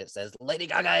screen it says Lady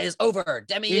Gaga is over,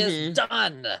 Demi is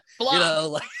done.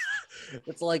 Like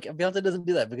it's like Beyonce doesn't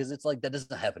do that, because it's like that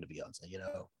doesn't happen to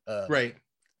Beyonce. Right.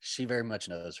 She very much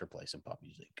knows her place in pop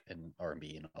music and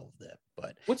R&B and all of that.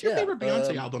 But what's your favorite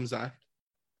Beyonce album, Zach?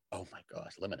 Oh my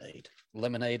gosh,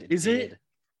 Lemonade is it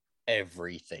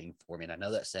everything for me? And I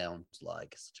know that sounds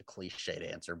like such a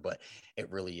cliched answer, but it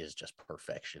really is just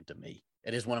perfection to me.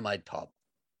 It is one of my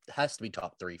has to be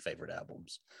top 3 favorite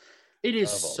albums. It is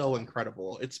so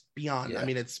incredible. It's beyond, I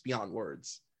mean, it's beyond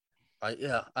words.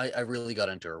 I really got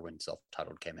into her when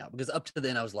Self-Titled came out, because up to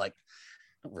then I was like,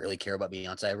 I don't really care about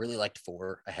Beyonce. I really liked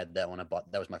 4. I had that one.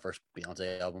 That was my first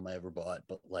Beyonce album I ever bought,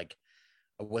 but like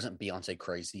I wasn't Beyonce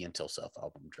crazy until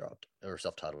Self-Titled dropped.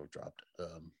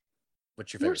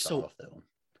 What's your favorite song off that one?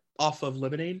 Off of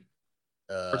Lemonade?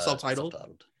 Or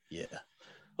Self-Titled? Yeah.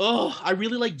 Oh, I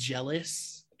really like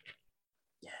Jealous.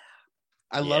 Yeah.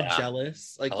 I love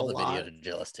Jealous. Like, I love the video to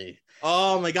Jealous too.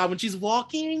 Oh my god, when she's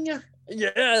walking.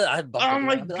 Yeah, I'd oh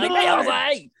my god.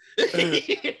 Like,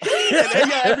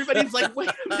 and everybody's like, wait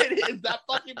a minute, is that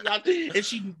fucking Beyonce? And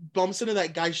she bumps into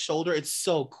that guy's shoulder. It's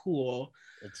so cool.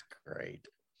 It's great.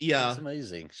 Yeah, it's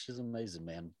amazing. She's amazing,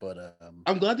 man. But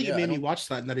I'm glad that you made me watch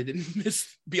that and that I didn't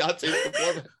miss Beyonce's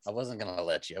performance. I wasn't gonna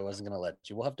let you.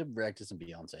 We'll have to react to some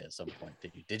Beyonce at some point.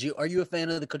 Did you? Are you a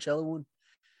fan of the Coachella one?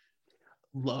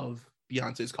 Love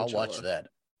Beyonce's Coachella. I'll watch that.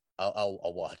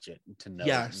 I'll watch it to no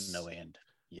end.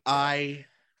 Yeah. I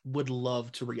would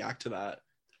love to react to that.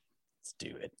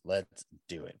 Let's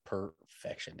do it.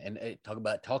 Perfection. And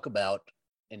talk about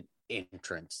an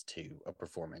entrance to a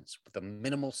performance with a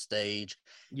minimal stage.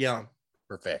 Yeah.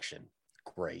 Perfection.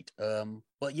 Great.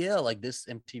 But yeah, like this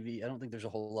MTV, I don't think there's a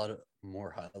whole lot of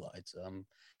more highlights.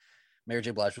 Mary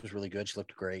J. Blige was really good. She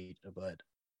looked great. But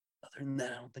other than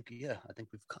that, I think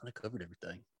we've kind of covered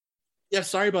everything. Yeah,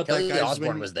 sorry about Kelly that, guys.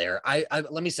 Osbourne was there.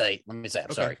 Let me say, I'm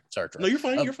sorry. No, you're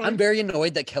fine. You're fine. I'm very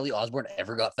annoyed that Kelly Osbourne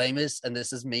ever got famous, and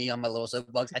this is me on my little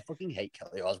soapbox. I fucking hate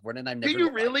Kelly Osbourne, and I've never. Do you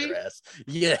really?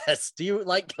 Yes. Do you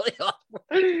like Kelly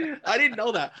Osbourne? I didn't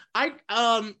know that. I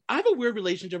have a weird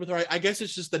relationship with her. I guess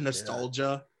it's just the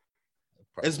nostalgia,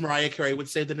 as Mariah Carey would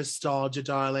say, the nostalgia,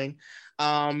 darling.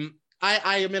 I mean,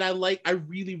 I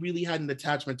really, really had an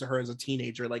attachment to her as a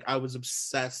teenager. Like, I was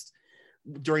obsessed.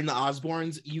 During the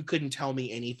Osbournes, you couldn't tell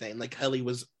me anything. Like, Kelly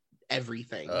was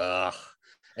everything.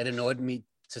 It annoyed me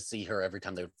to see her every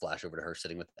time they would flash over to her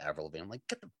sitting with Avril Lavigne. I'm like,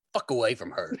 get the fuck away from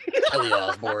her, Kelly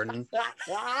Osbourne.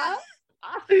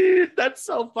 That's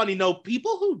so funny. No,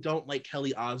 people who don't like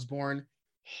Kelly Osbourne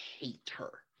hate her.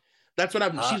 That's what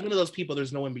she's one of those people.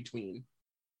 There's no in between.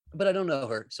 But I don't know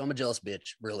her, so I'm a jealous bitch,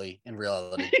 really, in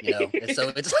reality, And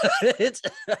so it's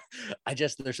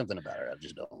there's something about her I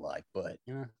just don't like, but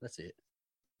that's it.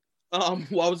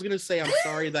 Well, I was gonna say I'm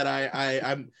sorry that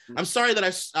I'm sorry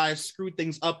that I screwed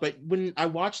things up, but when I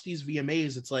watch these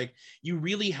VMAs, it's like you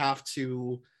really have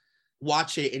to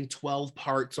watch it in 12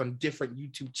 parts on different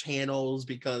YouTube channels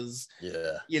because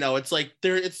it's like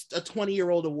it's a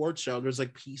 20-year-old award show. There's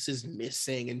like pieces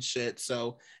missing and shit.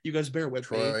 So you guys bear with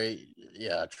me.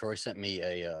 Troy sent me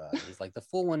he's like, the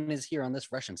full one is here on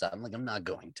this Russian site. I'm like, I'm not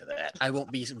going to that. I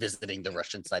won't be visiting the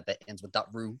Russian site that ends with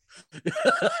 .ru.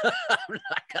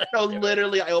 No,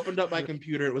 literally, I opened up my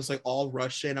computer. It was like all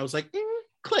Russian. I was like,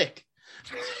 Click.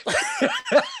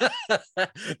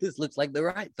 This looks like the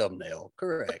right thumbnail.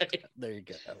 Correct. Right. There you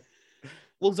go.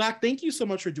 Well, Zach, thank you so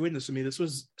much for doing this with me. This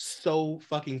was so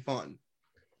fucking fun.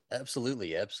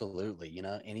 Absolutely. You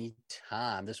know,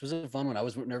 anytime. This was a fun one. I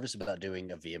was nervous about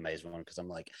doing a VMAs one because I'm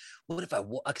like, what if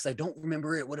because I don't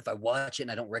remember it. What if I watch it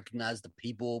and I don't recognize the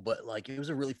people? But like, it was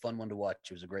a really fun one to watch.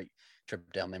 It was a great trip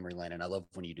down memory lane, and I love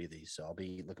when you do these. So I'll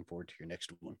be looking forward to your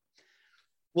next one.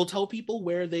 We'll tell people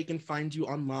where they can find you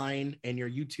online and your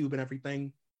YouTube and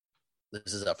everything.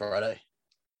 This is up Friday?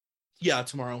 Yeah,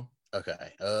 tomorrow.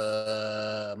 Okay.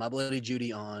 My Bloody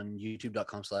Judy on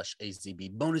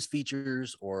youtube.com/AZB bonus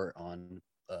features or on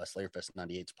Slayerfest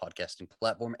 98's podcasting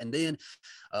platform. And then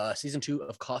season 2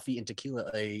 of Coffee and Tequila,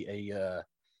 a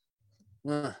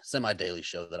semi-daily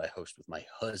show that I host with my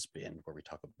husband where we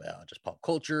talk about just pop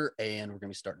culture, and we're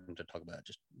going to be starting to talk about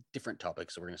just different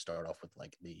topics. So we're going to start off with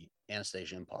like the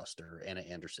Anastasia Imposter, Anna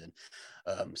Anderson.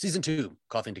 Season 2,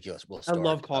 Coffee and Tequila will start. I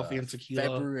love Coffee and Tequila.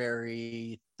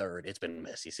 February 3rd. It's been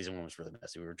messy. Season 1 was really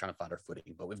messy. We were trying to find our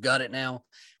footing, but we've got it now.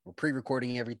 We're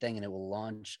pre-recording everything, and it will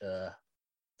launch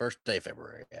first day of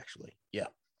February, actually. Yeah.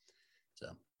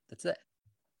 So that's it.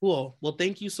 Cool. Well,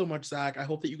 thank you so much, Zach. I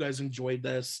hope that you guys enjoyed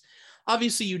this.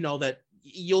 Obviously, you know that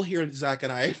you'll hear Zach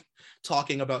and I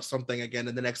talking about something again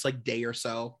in the next like day or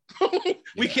so.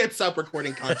 We can't stop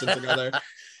recording content together.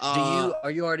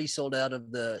 Are you already sold out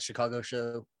of the Chicago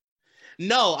show?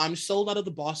 No, I'm sold out of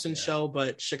the Boston show,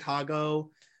 but Chicago,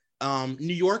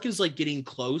 New York is like getting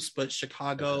close, but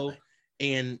Chicago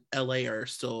and LA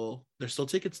there's still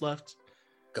tickets left.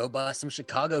 Go buy some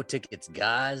Chicago tickets,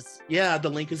 guys. Yeah, the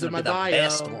link is in my bio.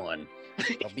 Best one.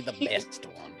 It'll be the best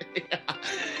one. Yeah.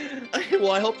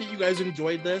 Well, I hope that you guys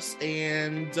enjoyed this,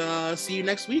 and see you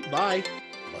next week. Bye.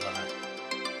 Bye.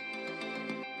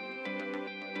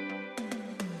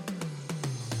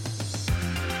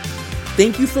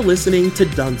 Thank you for listening to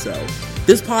Dunzo.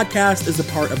 This podcast is a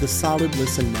part of the Solid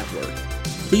Listen Network.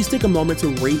 Please take a moment to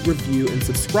rate, review, and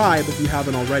subscribe if you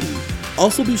haven't already.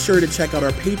 Also, be sure to check out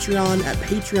our Patreon at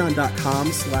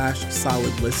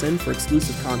patreon.com/solidlisten for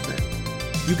exclusive content.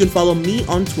 You can follow me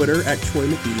on Twitter at Troy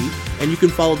McGee, and you can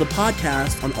follow the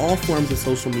podcast on all forms of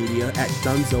social media at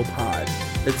DunzoPod.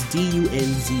 That's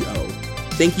DUNZO.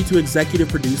 Thank you to executive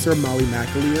producer Molly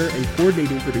McAleer and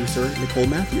coordinating producer Nicole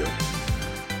Matthew.